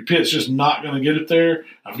 your pit's just not going to get it there.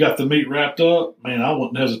 I've got the meat wrapped up. Man, I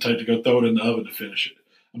wouldn't hesitate to go throw it in the oven to finish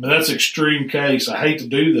it. That's extreme case. I hate to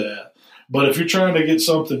do that. But if you're trying to get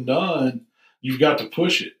something done, you've got to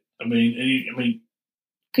push it.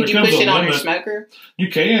 Could you push it on your smoker?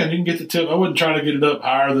 You can get the tip. I wouldn't try to get it up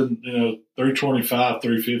higher than 325,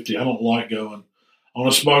 350. I don't like going on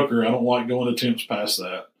a smoker. I don't like going to temps past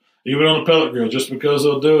that. Even on a pellet grill, just because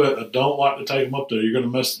they'll do it, I don't like to take them up there. You're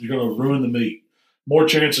going to ruin the meat. More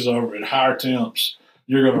chances are at higher temps,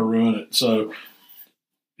 you're going to ruin it. So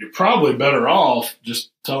you're probably better off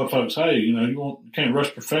just telling folks, hey, you can't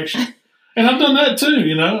rush perfection. And I've done that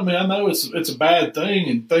too, I know it's a bad thing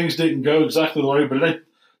and things didn't go exactly the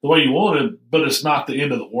way you wanted, but it's not the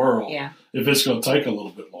end of the world. Yeah. If it's going to take a little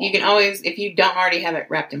bit longer. You can always, if you don't already have it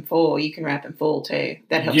wrapped in foil, you can wrap in foil too.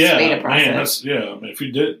 That helps speed the process. If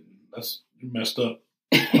you didn't, you messed up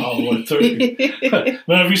all the way through.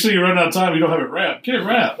 Now, if you see you run out of time, you don't have it wrapped, get it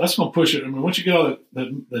wrapped. That's going to push it. Once you get all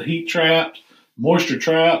the heat trapped, moisture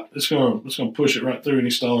trapped, it's going to push it right through any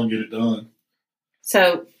stall and get it done.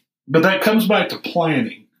 But that comes back to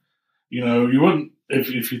planning. You wouldn't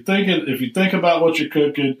if you think about what you're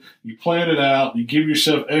cooking, you plan it out, you give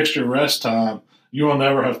yourself extra rest time, you will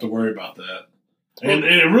never have to worry about that. And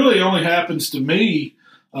it really only happens to me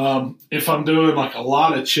if I'm doing like a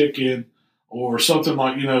lot of chicken or something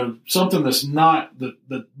like something that's not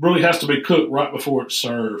that really has to be cooked right before it's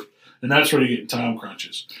served. And that's where you get time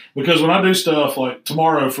crunches. Because when I do stuff like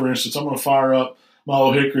tomorrow, for instance, I'm going to fire up my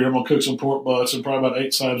old hickory. I'm going to cook some pork butts and probably about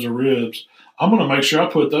 8 slabs of ribs. I'm going to make sure I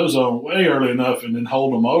put those on way early enough and then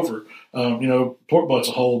hold them over Pork butts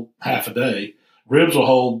will hold half a day. Ribs will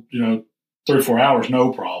hold, 3 or 4 hours,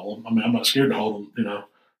 no problem. I mean, I'm not scared to hold them,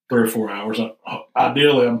 3 or 4 hours.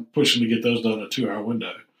 Ideally, I'm pushing to get those done in a 2-hour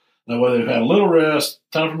window. That way they've had a little rest,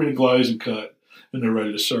 time for me to glaze and cut, and they're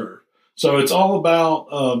ready to serve. So it's all about,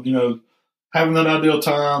 having that ideal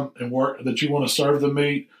time and work that you want to serve the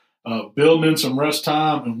meat, building in some rest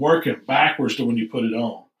time and working backwards to when you put it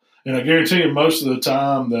on. And I guarantee you most of the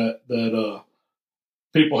time that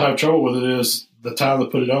people have trouble with it is the time to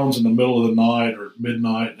put it on is in the middle of the night or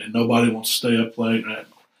midnight, and nobody wants to stay up late. If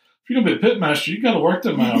you're going to be a pitmaster, you got to work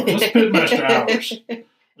them hours. That's pitmaster hours.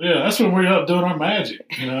 Yeah, that's when we're up doing our magic.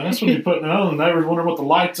 That's when you're putting it on and everyone's wondering what the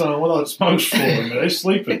light's on, what all it's supposed for. They're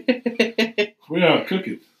sleeping. We are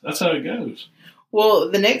cooking. That's how it goes. Well,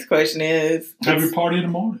 the next question is... Have your party in the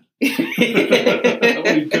morning. What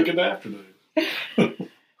do you cook in the afternoon?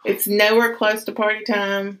 It's nowhere close to party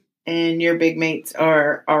time, and your big meats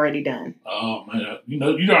are already done. Oh, man. You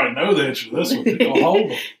already know the answer to this one. You're going to hold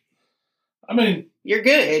them. I mean... You're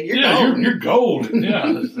good. You're golden. Yeah,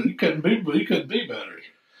 you couldn't be better.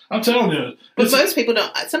 I'm telling you. But some people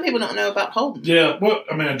don't know about holding. Yeah, well,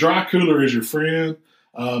 I mean, a dry cooler is your friend.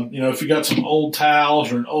 If you got some old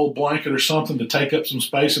towels or an old blanket or something to take up some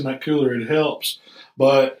space in that cooler, it helps.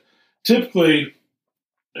 But typically,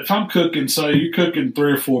 if I'm cooking, say you're cooking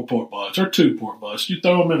 3 or 4 pork butts or 2 pork butts, you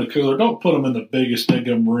throw them in a cooler. Don't put them in the biggest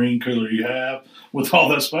marine cooler you have with all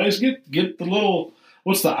that space. Get the little,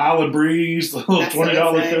 what's the Island Breeze, the little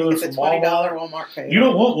 $20 cooler from Walmart cooler. You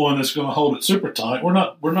don't want one that's going to hold it super tight. We're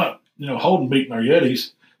not holding meat in our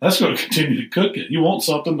Yetis. That's going to continue to cook it. You want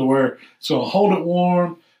something to where it's going to hold it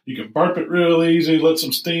warm. You can burp it real easy, let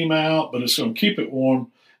some steam out, but it's going to keep it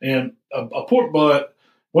warm. And a pork butt,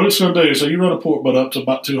 what it's going to do, so you run a pork butt up to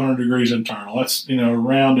about 200 degrees internal. That's, a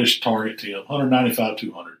roundish target temp, 195,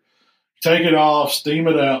 200. Take it off, steam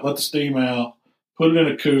it out, let the steam out, put it in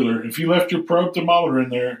a cooler. If you left your probe thermometer in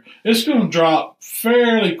there, it's going to drop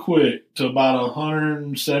fairly quick to about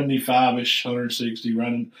 175-ish, 160,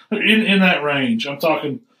 right in that range. I'm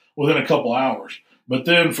talking within a couple hours. But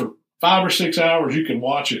then for 5 or 6 hours, you can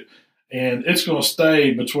watch it, and it's going to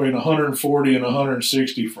stay between 140 and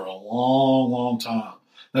 160 for a long, long time.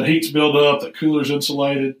 That heat's built up, the cooler's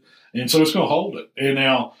insulated, and so it's going to hold it. And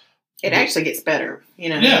now it actually gets better,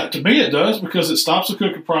 Yeah, to me it does, because it stops the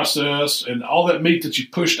cooking process, and all that meat that you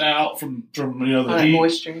pushed out from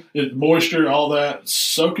the heat, moisture, all that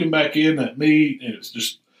soaking back in that meat, and it's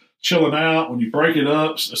just chilling out. When you break it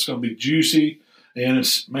up, it's going to be juicy. And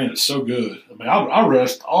it's so good. I mean, I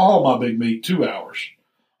rest all my big meat 2 hours.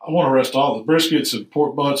 I want to rest all the briskets and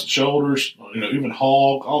pork butts and shoulders, even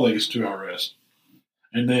hog, all that gets 2-hour rest.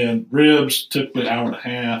 And then ribs, typically 1.5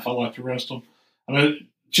 hours. I like to rest them. I mean,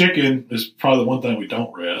 chicken is probably the one thing we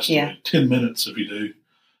don't rest. Yeah. I mean, 10 minutes if you do.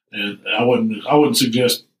 And I wouldn't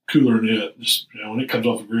suggest coolering it. Just, when it comes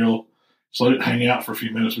off the grill, just let it hang out for a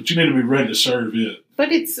few minutes. But you need to be ready to serve it.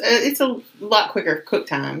 But it's a lot quicker cook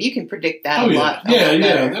time. You can predict that a lot.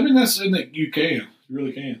 Yeah. I mean, that's in that you can. You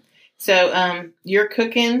really can. So you're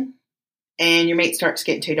cooking, and your meat starts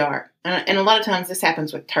getting too dark. And a lot of times this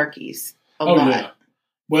happens with turkeys a lot. Yeah.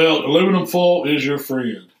 Well, aluminum foil is your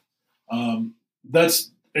friend. And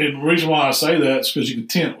the reason why I say that is because you can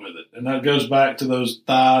tent with it. And that goes back to those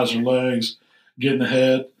thighs or legs getting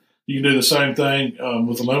ahead. You can do the same thing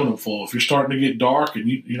with aluminum foil. If you're starting to get dark and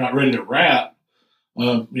you're not ready to wrap,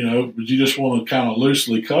 but you just want to kind of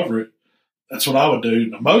loosely cover it, that's what I would do.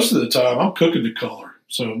 Now, most of the time, I'm cooking the color.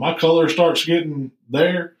 So if my color starts getting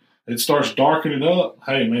there, it starts darkening up,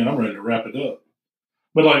 hey, man, I'm ready to wrap it up.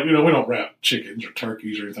 But, we don't wrap chickens or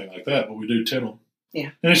turkeys or anything like that, but we do tent them.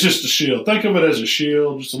 Yeah. And it's just a shield. Think of it as a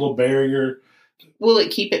shield, just a little barrier. Will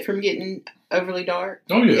it keep it from getting overly dark?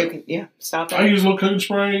 Oh, yeah. Yeah, stop that. I use a little cooking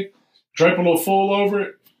spray, drape a little foil over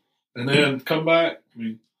it, and then come back. I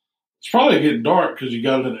mean, it's probably getting dark because you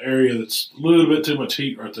got it in an area that's a little bit too much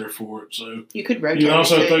heat right there for it. So you could rotate. You can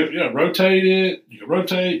also rotate it. You can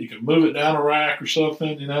rotate. You can move it down a rack or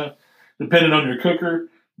something. Depending on your cooker.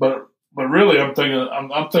 But really, I'm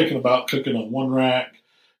thinking about cooking on one rack,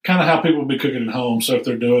 kind of how people be cooking at home. So if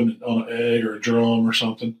they're doing it on an egg or a drum or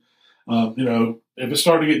something, if it's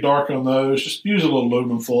starting to get dark on those, just use a little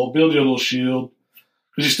aluminum foil, build you a little shield,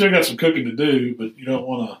 because you still got some cooking to do, but you don't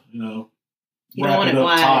want to, wrap it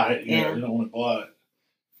up tight. Yeah. You don't want it blind.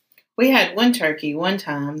 We had one turkey one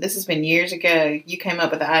time. This has been years ago. You came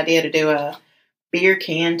up with the idea to do a beer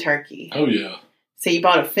can turkey. Oh, yeah. So you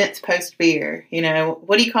bought a fence post beer.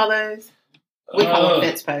 What do you call those? We call them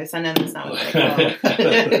fence posts. I know that's not what they call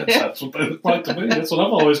them. That's what they look like to me. That's what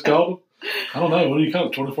I've always called them. I don't know. What do you call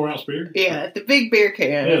it? 24-ounce beer? Yeah, the big beer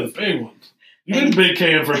can. Yeah, the big ones. You need a big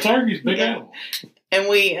can for a turkey. It's a big animal. And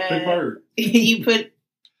we big bird. You put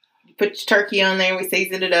your turkey on there. We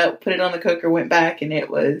seasoned it up, put it on the cooker, went back, and it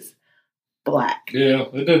was black. Yeah,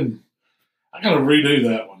 it didn't. I gotta redo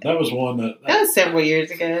that one. That was one that was several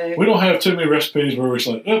years ago. We don't have too many recipes where we're just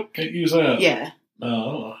like, oh, can't use that. Yeah.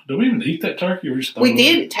 Do we even eat that turkey? Or just we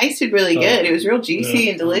did. It tasted really good. It was real juicy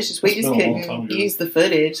and delicious. We just couldn't use the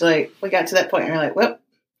footage. Like, we got to that point and we're like, well,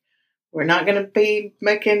 we're not going to be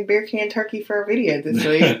making beer can turkey for a video this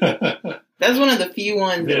week. That was one of the few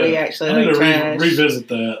ones that we actually I need to revisit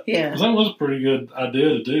that. Yeah. Because that was a pretty good idea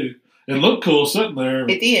to do. It looked cool sitting there.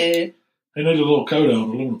 It did. It needed a little coat on,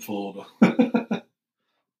 aluminum foil.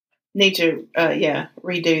 Need to,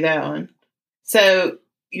 redo that one. So,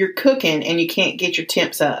 you're cooking and you can't get your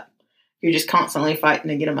temps up. You're just constantly fighting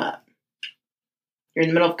to get them up. You're in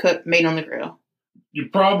the middle of meat on the grill. You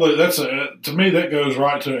probably, to me, that goes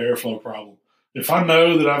right to an airflow problem. If I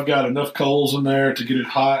know that I've got enough coals in there to get it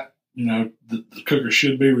hot, the cooker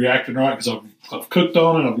should be reacting right because I've cooked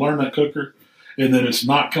on it, I've learned that cooker, and then it's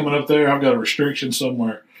not coming up there. I've got a restriction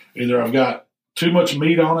somewhere. Either I've got too much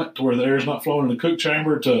meat on it to where the air's not flowing in the cook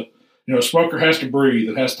chamber to, a smoker has to breathe.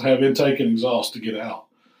 It has to have intake and exhaust to get out.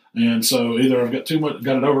 And so either I've got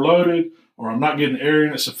got it overloaded, or I'm not getting air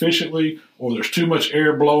in it sufficiently, or there's too much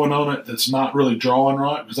air blowing on it that's not really drawing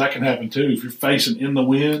right, because that can happen too if you're facing in the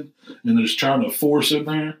wind and there's trying to force in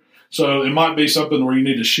there. So it might be something where you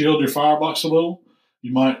need to shield your fire blocks a little.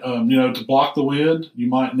 You might, to block the wind, you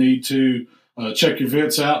might need to check your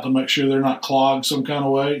vents out to make sure they're not clogged some kind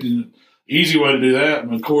of way. And easy way to do that,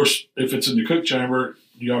 and of course, if it's in your cook chamber,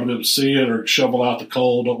 you ought to be able to see it or shovel out the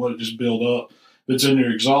coal. Don't let it just build up. If it's in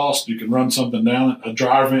your exhaust, you can run something down it. A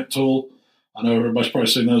dry vent tool. I know everybody's probably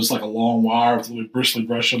seen those. It's like a long wire with a little bristly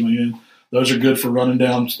brush on the end. Those are good for running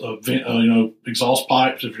down, exhaust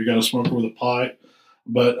pipes if you got a smoker with a pipe.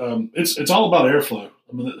 But it's all about airflow.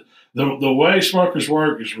 I mean, the way smokers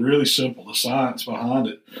work is really simple. The science behind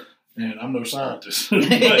it, and I'm no scientist,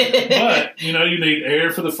 but you need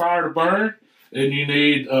air for the fire to burn, and you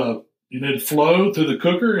need flow through the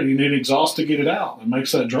cooker, and you need exhaust to get it out. It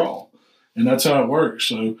makes that draw. And that's how it works.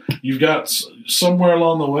 So you've got somewhere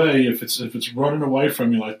along the way, if it's running away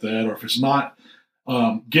from you like that, or if it's not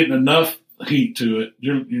getting enough heat to it,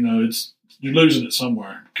 you're losing it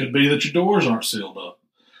somewhere. It could be that your doors aren't sealed up.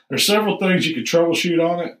 There's several things you could troubleshoot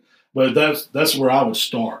on it, but that's where I would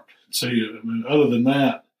start. So other than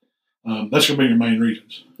that, that's going to be your main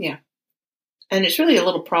reasons. Yeah, and it's really a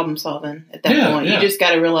little problem solving at that point. Yeah. You just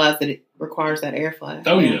got to realize that it requires that airflow.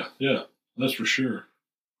 Oh yeah, that's for sure.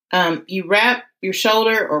 You wrap your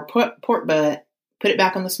shoulder or pork butt, put it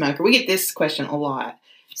back on the smoker. We get this question a lot.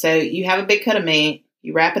 So you have a big cut of meat,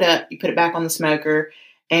 you wrap it up, you put it back on the smoker,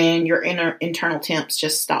 and your internal temps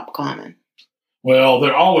just stop climbing. Well,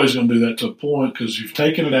 they're always going to do that to a point because you've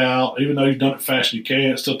taken it out. Even though you've done it fast as you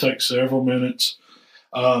can, it still takes several minutes.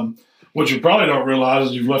 What you probably don't realize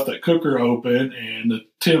is you've left that cooker open and the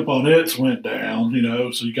temp on it's went down,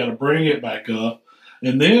 so you got to bring it back up.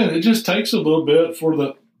 And then it just takes a little bit for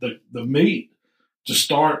the meat to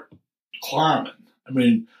start climbing. I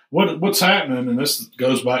mean, what's happening, and this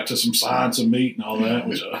goes back to some science of meat and all that,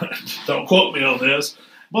 which don't quote me on this,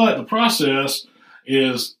 but the process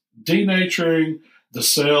is denaturing the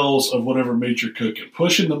cells of whatever meat you're cooking,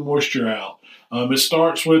 pushing the moisture out. It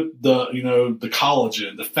starts with the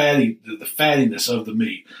collagen, the fattiness of the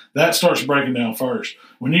meat. That starts breaking down first.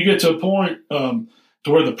 When you get to a point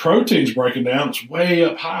to where the protein's breaking down, it's way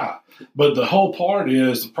up high. But the whole part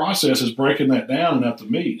is the process is breaking that down and out the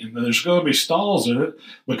meat. And there's going to be stalls in it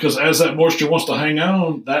because as that moisture wants to hang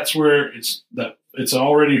on, that's where it's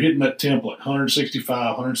already hitting that temp like 165,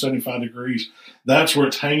 175 degrees. That's where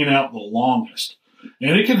it's hanging out the longest.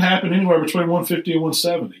 And it can happen anywhere between 150 and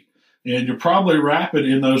 170. And you're probably wrapping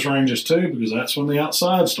in those ranges too because that's when the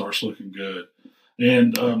outside starts looking good.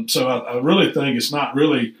 And so I really think it's not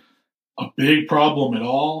really a big problem at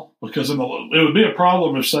all because it would be a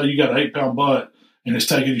problem if, say, you got an 8-pound butt and it's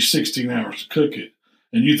taking you 16 hours to cook it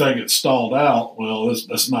and you think it's stalled out. Well,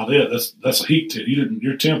 that's not it. That's a heat tip.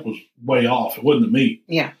 Your temp was way off. It wasn't the meat.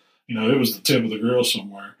 Yeah. It was the tip of the grill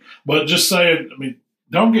somewhere. But just saying,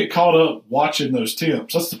 don't get caught up watching those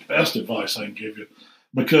temps. That's the best advice I can give you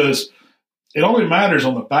because it only matters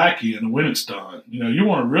on the back end when it's done. You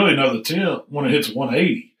want to really know the temp when it hits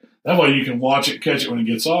 180. That way you can watch it, catch it when it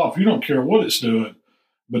gets off. You don't care what it's doing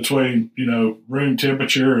between, room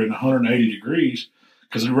temperature and 180 degrees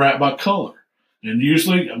because they wrap by color. And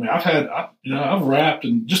usually, I've wrapped,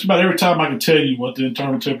 and just about every time I can tell you what the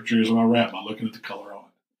internal temperature is when I wrap by looking at the color on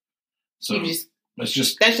it. So that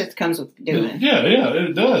just comes with doing it. Yeah,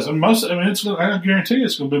 it does. And I guarantee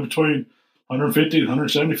it's going to be between 150 to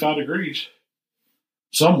 175 degrees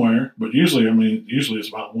somewhere. But usually it's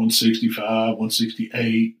about 165,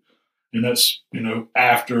 168. And that's,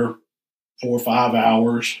 after 4 or 5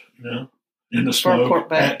 hours, in the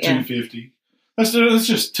smoke at 250. That's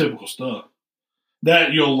just typical stuff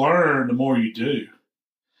that you'll learn the more you do.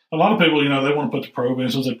 A lot of people, they want to put the probe in,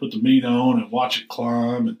 so they put the meat on and watch it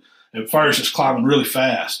climb. And at first, it's climbing really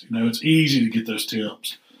fast. It's easy to get those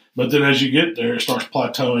temps. But then as you get there, it starts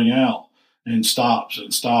plateauing out and stops. And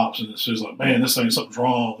it's just like, man, this thing, something's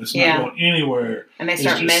wrong. It's not going anywhere. And they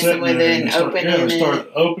start messing with it and opening it. They start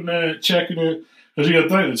opening it, checking it. Because you got to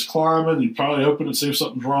think, it's climbing. You probably open it and see if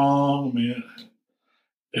something's wrong.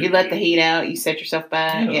 You let the heat out. You set yourself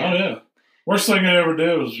back. Yeah. Oh, yeah. Worst thing I ever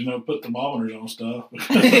did was, put thermometers on stuff. Most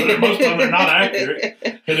of them are not accurate.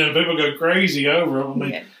 And then people go crazy over them.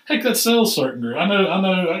 Heck, that sells certain grease. I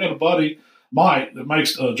know. I got a buddy, Mike, that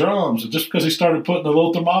makes drums. And just because he started putting a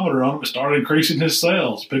little thermometer on them, it started increasing his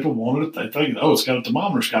sales. People wanted it. They think, it's got a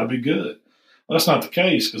thermometer. It's got to be good. Well, that's not the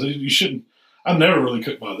case because you shouldn't. I never really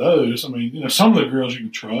cooked by those. Some of the grills you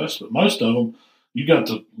can trust, but most of them, you got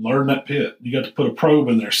to learn that pit. You got to put a probe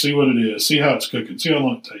in there, see what it is, see how it's cooking, see how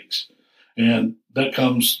long it takes. And that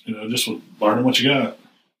comes, just with learning what you got.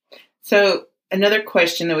 So another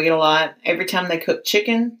question that we get a lot, every time they cook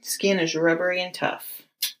chicken, skin is rubbery and tough.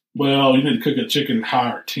 Well, you need to cook that chicken at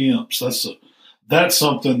higher temps. That's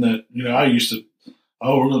something that, I used to,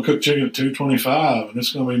 we're going to cook chicken at 225 and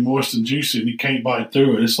it's going to be moist and juicy and you can't bite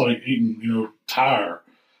through it. It's like eating, tire.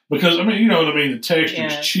 Because, you know what I mean? The texture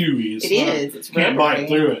is chewy. It's can't bite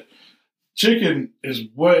through it. Chicken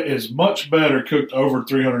is much better cooked over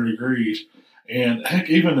 300 degrees. And heck,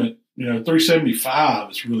 even at 375,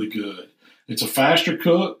 it's really good. It's a faster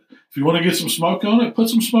cook. If you want to get some smoke on it, put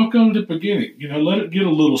some smoke on it at the beginning. Let it get a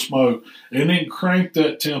little smoke and then crank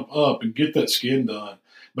that temp up and get that skin done.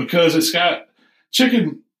 Because it's got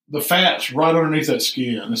chicken, the fat's right underneath that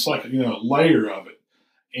skin. It's like, a layer of it.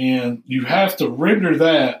 And you have to render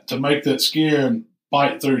that to make that skin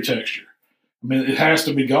bite through texture. It has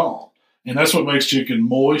to be gone. And that's what makes chicken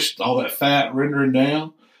moist, all that fat rendering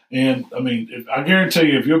down. And, I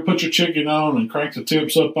guarantee you, if you'll put your chicken on and crank the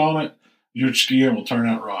temps up on it, your skin will turn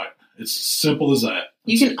out right. It's simple as that.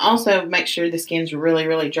 You can also make sure the skin's really,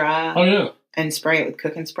 really dry. Oh, yeah. And spray it with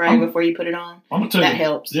cooking spray before you put it on. I'm gonna tell that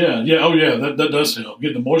helps. Yeah. Oh, yeah. That does help.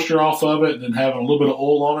 Getting the moisture off of it and then having a little bit of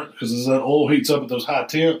oil on it because as that oil heats up at those high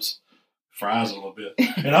temps, fries it a little bit.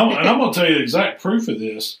 And I'm going to tell you the exact proof of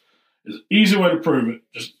this. Is an easy way to prove it.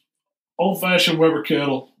 Just old-fashioned Weber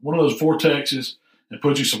kettle, one of those vortexes, and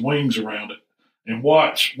put you some wings around it. And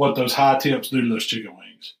watch what those high temps do to those chicken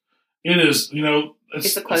wings. It is,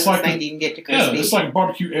 it's the closest thing you can get to crispy. Yeah, it's like a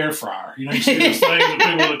barbecue air fryer. You see those things that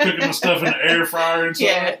people are cooking the stuff in the air fryer and stuff.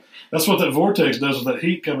 Yeah. That's what that vortex does with that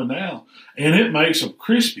heat coming down. And it makes them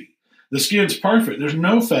crispy. The skin's perfect. There's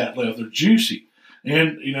no fat left. They're juicy.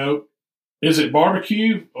 And, is it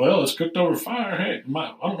barbecue? Well, it's cooked over fire. Heck,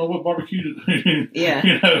 I don't know what barbecue it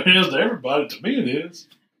is to everybody. To me, it is.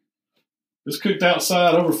 It's cooked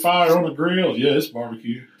outside over fire on the grill. Yeah, it's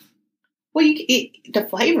barbecue. Well, you can eat the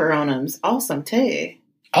flavor on them is awesome too.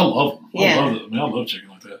 I love them. I love it. I love chicken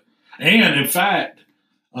like that. And in fact,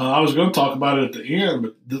 I was going to talk about it at the end,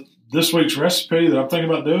 but this week's recipe that I'm thinking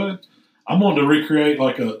about doing, I'm going to recreate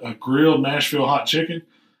like a grilled Nashville hot chicken.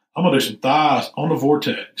 I'm going to do some thighs on the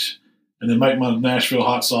vortex and then make my Nashville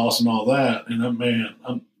hot sauce and all that.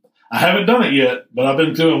 And I haven't done it yet, but I've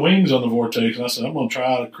been doing wings on the vortex, and I said I'm going to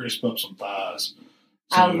try to crisp up some thighs.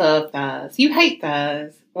 So, I love thighs. You hate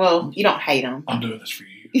thighs. Well, you don't hate them. I'm doing this for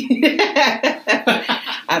you.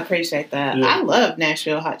 I appreciate that. Yeah. I love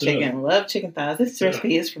Nashville hot chicken. I love chicken thighs. This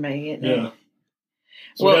recipe is for me. Isn't it?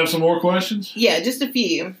 So we have some more questions? Yeah, just a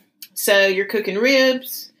few. So you're cooking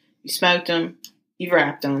ribs. You smoked them. You've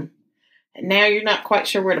wrapped them. And now you're not quite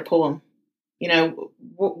sure where to pull them.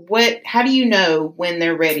 How do you know when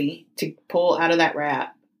they're ready to pull out of that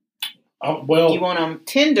wrap? Well, you want them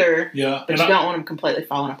tender, but you don't want them completely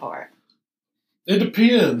falling apart. It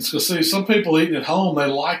depends. Because, see, some people eating at home, they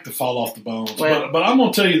like to fall off the bones. Well, but I'm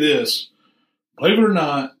going to tell you this. Believe it or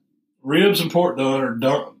not, ribs and pork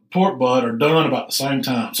butt are done about the same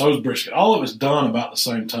time. So is brisket. All of it's done about the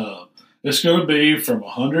same time. It's going to be from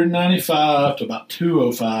 195 to about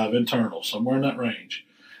 205 internal, somewhere in that range.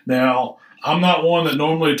 Now, I'm not one that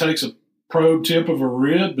normally takes a probe tip of a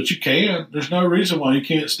rib, but you can. There's no reason why you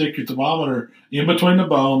can't stick your thermometer in between the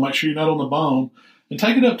bone, make sure you're not on the bone, and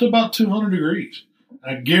take it up to about 200 degrees.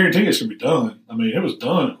 I guarantee it's going to be done. It was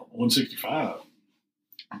done at 165.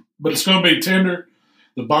 But it's going to be tender.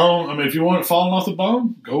 The bone, if you want it falling off the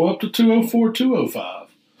bone, go up to 204, 205.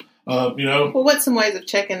 Well, what's some ways of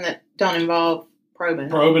checking that don't involve probing.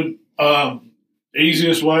 Probing.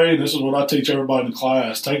 Easiest way, and this is what I teach everybody in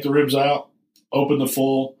class, take the ribs out, open the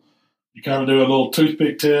full. You kind of do a little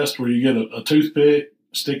toothpick test where you get a toothpick,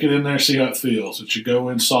 stick it in there, see how it feels. It should go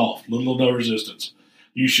in soft, little no resistance.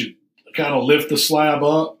 You should kind of lift the slab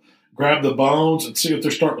up, grab the bones, and see if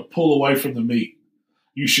they're starting to pull away from the meat.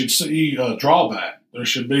 You should see a drawback. There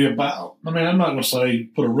should be about, I'm not going to say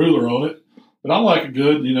put a ruler on it, but I like a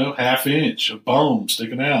good, half inch of bone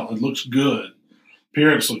sticking out. It looks good.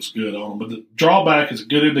 Appearance looks good on them. But the drawback is a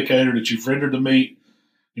good indicator that you've rendered the meat.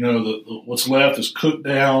 What's left is cooked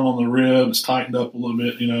down on the rib. It's tightened up a little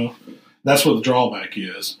bit, That's what the drawback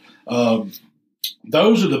is.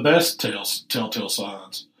 Those are the best telltale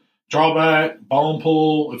signs. Drawback, bone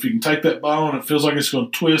pull. If you can take that bone, it feels like it's going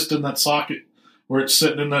to twist in that socket where it's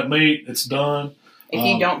sitting in that meat, it's done. If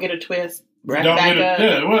you don't get a twist, back up.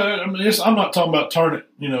 Yeah, well, I'm not talking about turn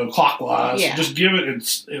it, clockwise. Yeah. Just give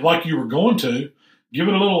it, like you were going to, give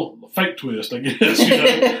it a little fake twist, I guess,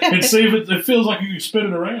 and see if it feels like you can spin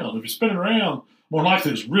it around. If you spin it around, more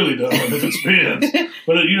likely it's really done if it spins.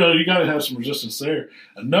 But, you got to have some resistance there.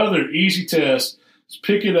 Another easy test is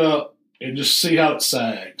pick it up and just see how it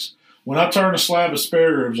sags. When I turn a slab of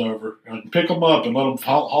spare ribs over, I can pick them up and let them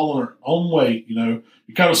haul on their own weight, you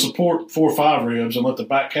kind of support 4 or 5 ribs and let the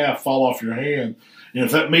back half fall off your hand. And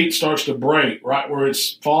if that meat starts to break right where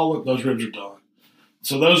it's falling, those ribs are done.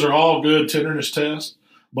 So those are all good tenderness tests.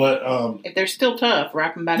 But if they're still tough,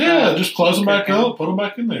 wrap them back up. Yeah, just close them back up, put them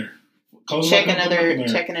back in there. Check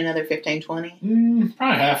another 15, 20?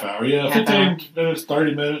 Probably half hour, yeah. 15 minutes,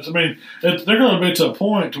 30 minutes. They're going to be to a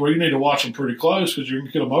point to where you need to watch them pretty close because you're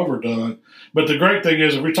going to get them overdone. But the great thing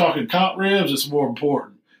is if we're talking comp ribs, it's more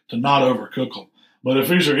important to not overcook them. But if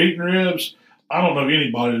these are eating ribs, I don't know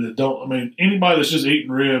anybody that don't. Anybody that's just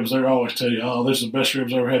eating ribs, they always tell you, oh, this is the best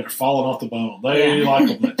ribs I ever had. They're falling off the bone. They like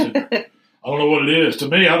them that tender. I don't know what it is. To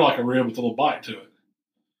me, I like a rib with a little bite to it.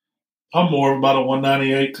 I'm more of about a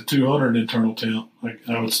 198 to 200 internal temp,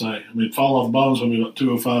 I would say. Fall off the bones will be about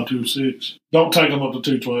 205, 206. Don't take them up to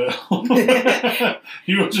 212.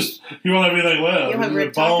 You won't have anything left. You'll have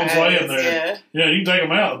the bones laying there. Yeah, you can take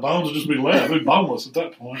them out. The bones will just be left. They'll be boneless at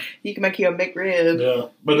that point. You can make you a McRib. Yeah,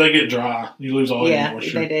 but they get dry. You lose all your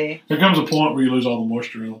moisture. Yeah, they do. There comes a point where you lose all the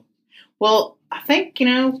moisture in them. Well, I think,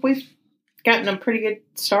 we've gotten a pretty good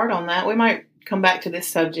start on that. We might come back to this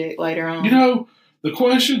subject later on. The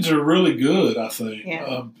questions are really good, I think.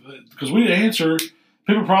 Yeah. Because we answer,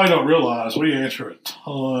 people probably don't realize, we answer a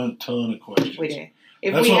ton of questions. We do.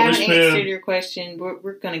 If we haven't answered your question,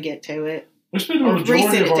 we're going to get to it. We spend the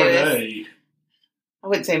majority of our day. I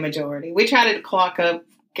wouldn't say majority. We try to clock up,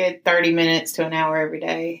 get 30 minutes to an hour every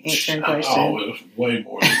day answering questions. Oh, it was way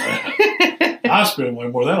more than that. I spend way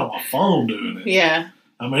more than that on my phone doing it. Yeah.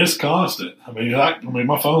 It's constant.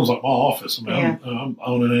 My phone's like my office. I'm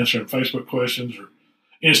on and answering Facebook questions or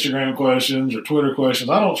Instagram questions or Twitter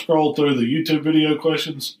questions. I don't scroll through the YouTube video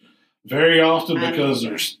questions very often because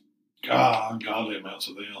there's ungodly amounts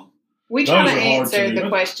of them. We try to answer the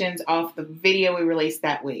questions off the video we released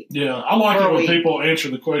that week. Yeah, I like it when people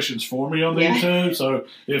answer the questions for me on the YouTube. So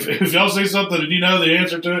if y'all see something and you know the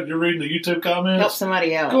answer to it and you're reading the YouTube comments, help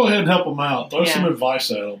somebody else. Go ahead and help them out. Throw some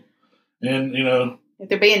advice at them. And, if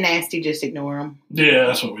they're being nasty, just ignore them. Yeah,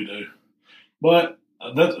 that's what we do. But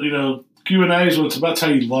that's Q&As. That's how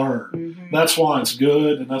you learn. Mm-hmm. That's why it's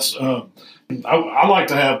good, and that's. I like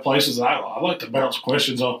to have places. I like to bounce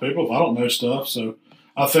questions off people if I don't know stuff. So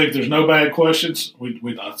I think there's no bad questions.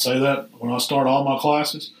 I'd say that when I start all my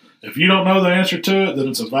classes. If you don't know the answer to it, then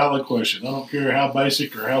it's a valid question. I don't care how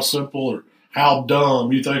basic or how simple or how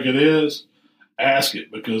dumb you think it is. Ask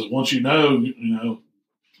it because once you know.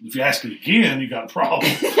 If you ask it again, you got a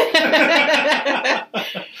problem.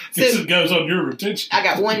 It goes on your retention. I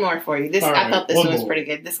got one more for you. I thought this one was pretty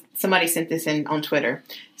good. Somebody sent this in on Twitter.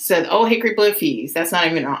 So the Old Hickory Blue Fuse, that's not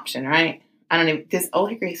even an option, right? Does Old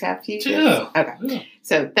Hickory have fuses? Yeah. Okay. Yeah.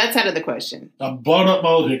 So that's out of the question. I've blown up my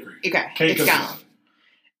Old Hickory. Okay. It's gone.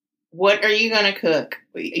 What are you going to cook?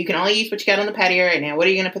 You can only use what you got on the patio right now. What are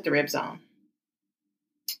you going to put the ribs on?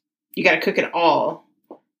 You got to cook it all.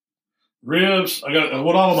 Ribs,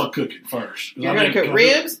 what all am I cooking first? You're going to cook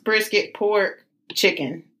ribs, brisket, pork,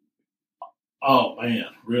 chicken. Oh, man,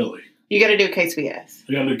 really? You got to do a KCBS.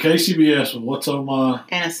 You got to do KCBS with what's on my...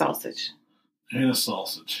 And a sausage.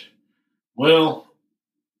 Well,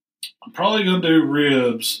 I'm probably going to do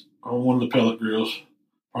ribs on one of the pellet grills,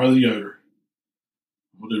 or the Yoder.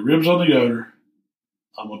 I'm going to do ribs on the Yoder.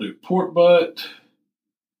 I'm going to do pork butt.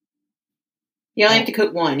 You only have to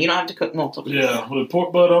cook one. You don't have to cook multiple. Yeah, I'm going to do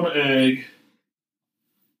pork butt on the egg.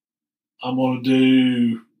 I'm going to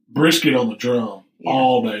do brisket on the drum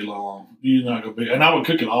all day long. you're not going to be. And I would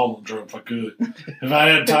cook it all on the drum if I could. If I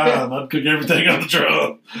had time, I'd cook everything on the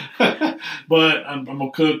drum. But I'm going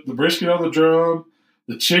to cook the brisket on the drum.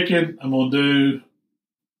 The chicken, I'm going to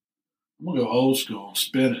go old school and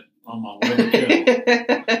spin it on my Weber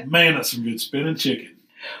kettle. Man, that's some good spinning chicken.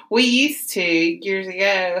 We used to, years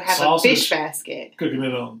ago, have Sausage, a fish basket. Cooking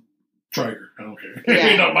it on Traeger. I don't care. Yeah.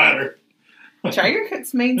 It don't matter. Traeger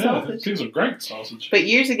cooks mean sausage. It's a great sausage. But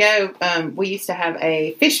years ago, we used to have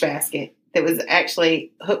a fish basket that was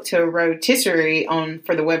actually hooked to a rotisserie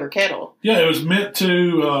for the Weber kettle. Yeah, it was meant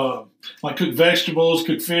to cook vegetables,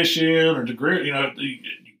 cook fish in, or to grill. You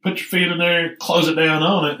put your feet in there, close it down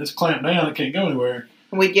on it. It's clamped down. It can't go anywhere.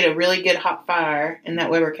 And we'd get a really good hot fire in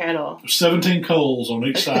that Weber kettle. 17 coals on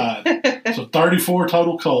each side. So 34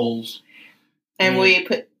 total coals. And we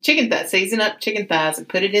put season up chicken thighs and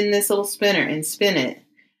put it in this little spinner and spin it.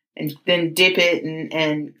 And then dip it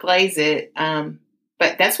and glaze it.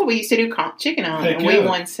 But that's what we used to do chicken on. Heck and we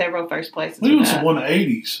won several first places. We was in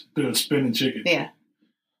 180s doing spinning chicken. Yeah.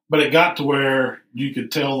 But it got to where you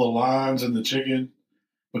could tell the lines in the chicken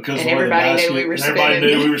because everybody knew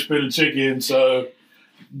we were spinning chicken. So,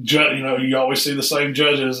 you always see the same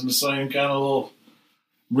judges in the same kind of little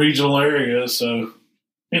regional areas. So,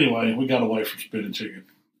 anyway, we got away from spinning chicken.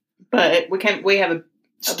 But we have a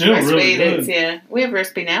still recipe really good. We have a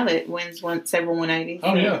recipe now that wins several 180s.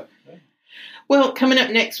 Oh, yeah. Well, coming up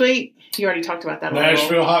next week, you already talked about that.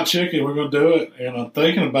 Nashville hot chicken. We're going to do it. And I'm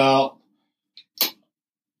thinking about,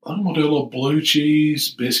 I'm going to do a little blue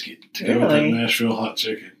cheese biscuit to go with that Nashville hot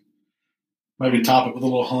chicken. Maybe top it with a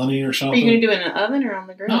little honey or something. Are you going to do it in an oven or on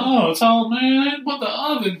the grill? No, it's all, man, what the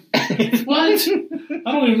oven? What?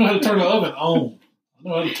 I don't even know how to turn the oven on. I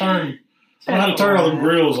know how to turn all the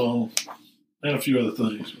grills on and a few other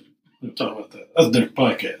things. We'll talk about that. That's a different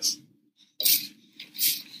podcast.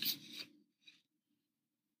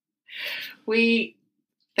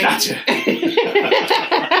 Gotcha.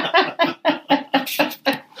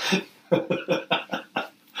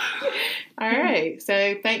 All right.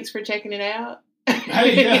 So thanks for checking it out.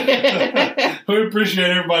 Hey, yeah. We appreciate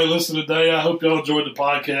everybody listening today. I hope y'all enjoyed the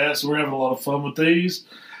podcast. We're having a lot of fun with these.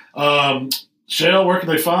 Shell, where can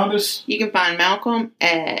they find us? You can find Malcolm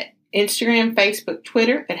at Instagram, Facebook,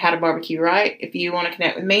 Twitter at HowToBBQRight. If you want to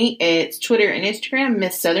connect with me, it's Twitter and Instagram,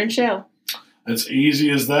 Miss Southern Shell. It's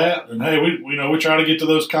easy as that. And hey, we try to get to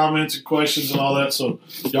those comments and questions and all that. So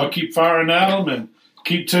y'all keep firing at them and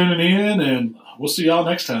keep tuning in, and we'll see y'all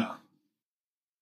next time.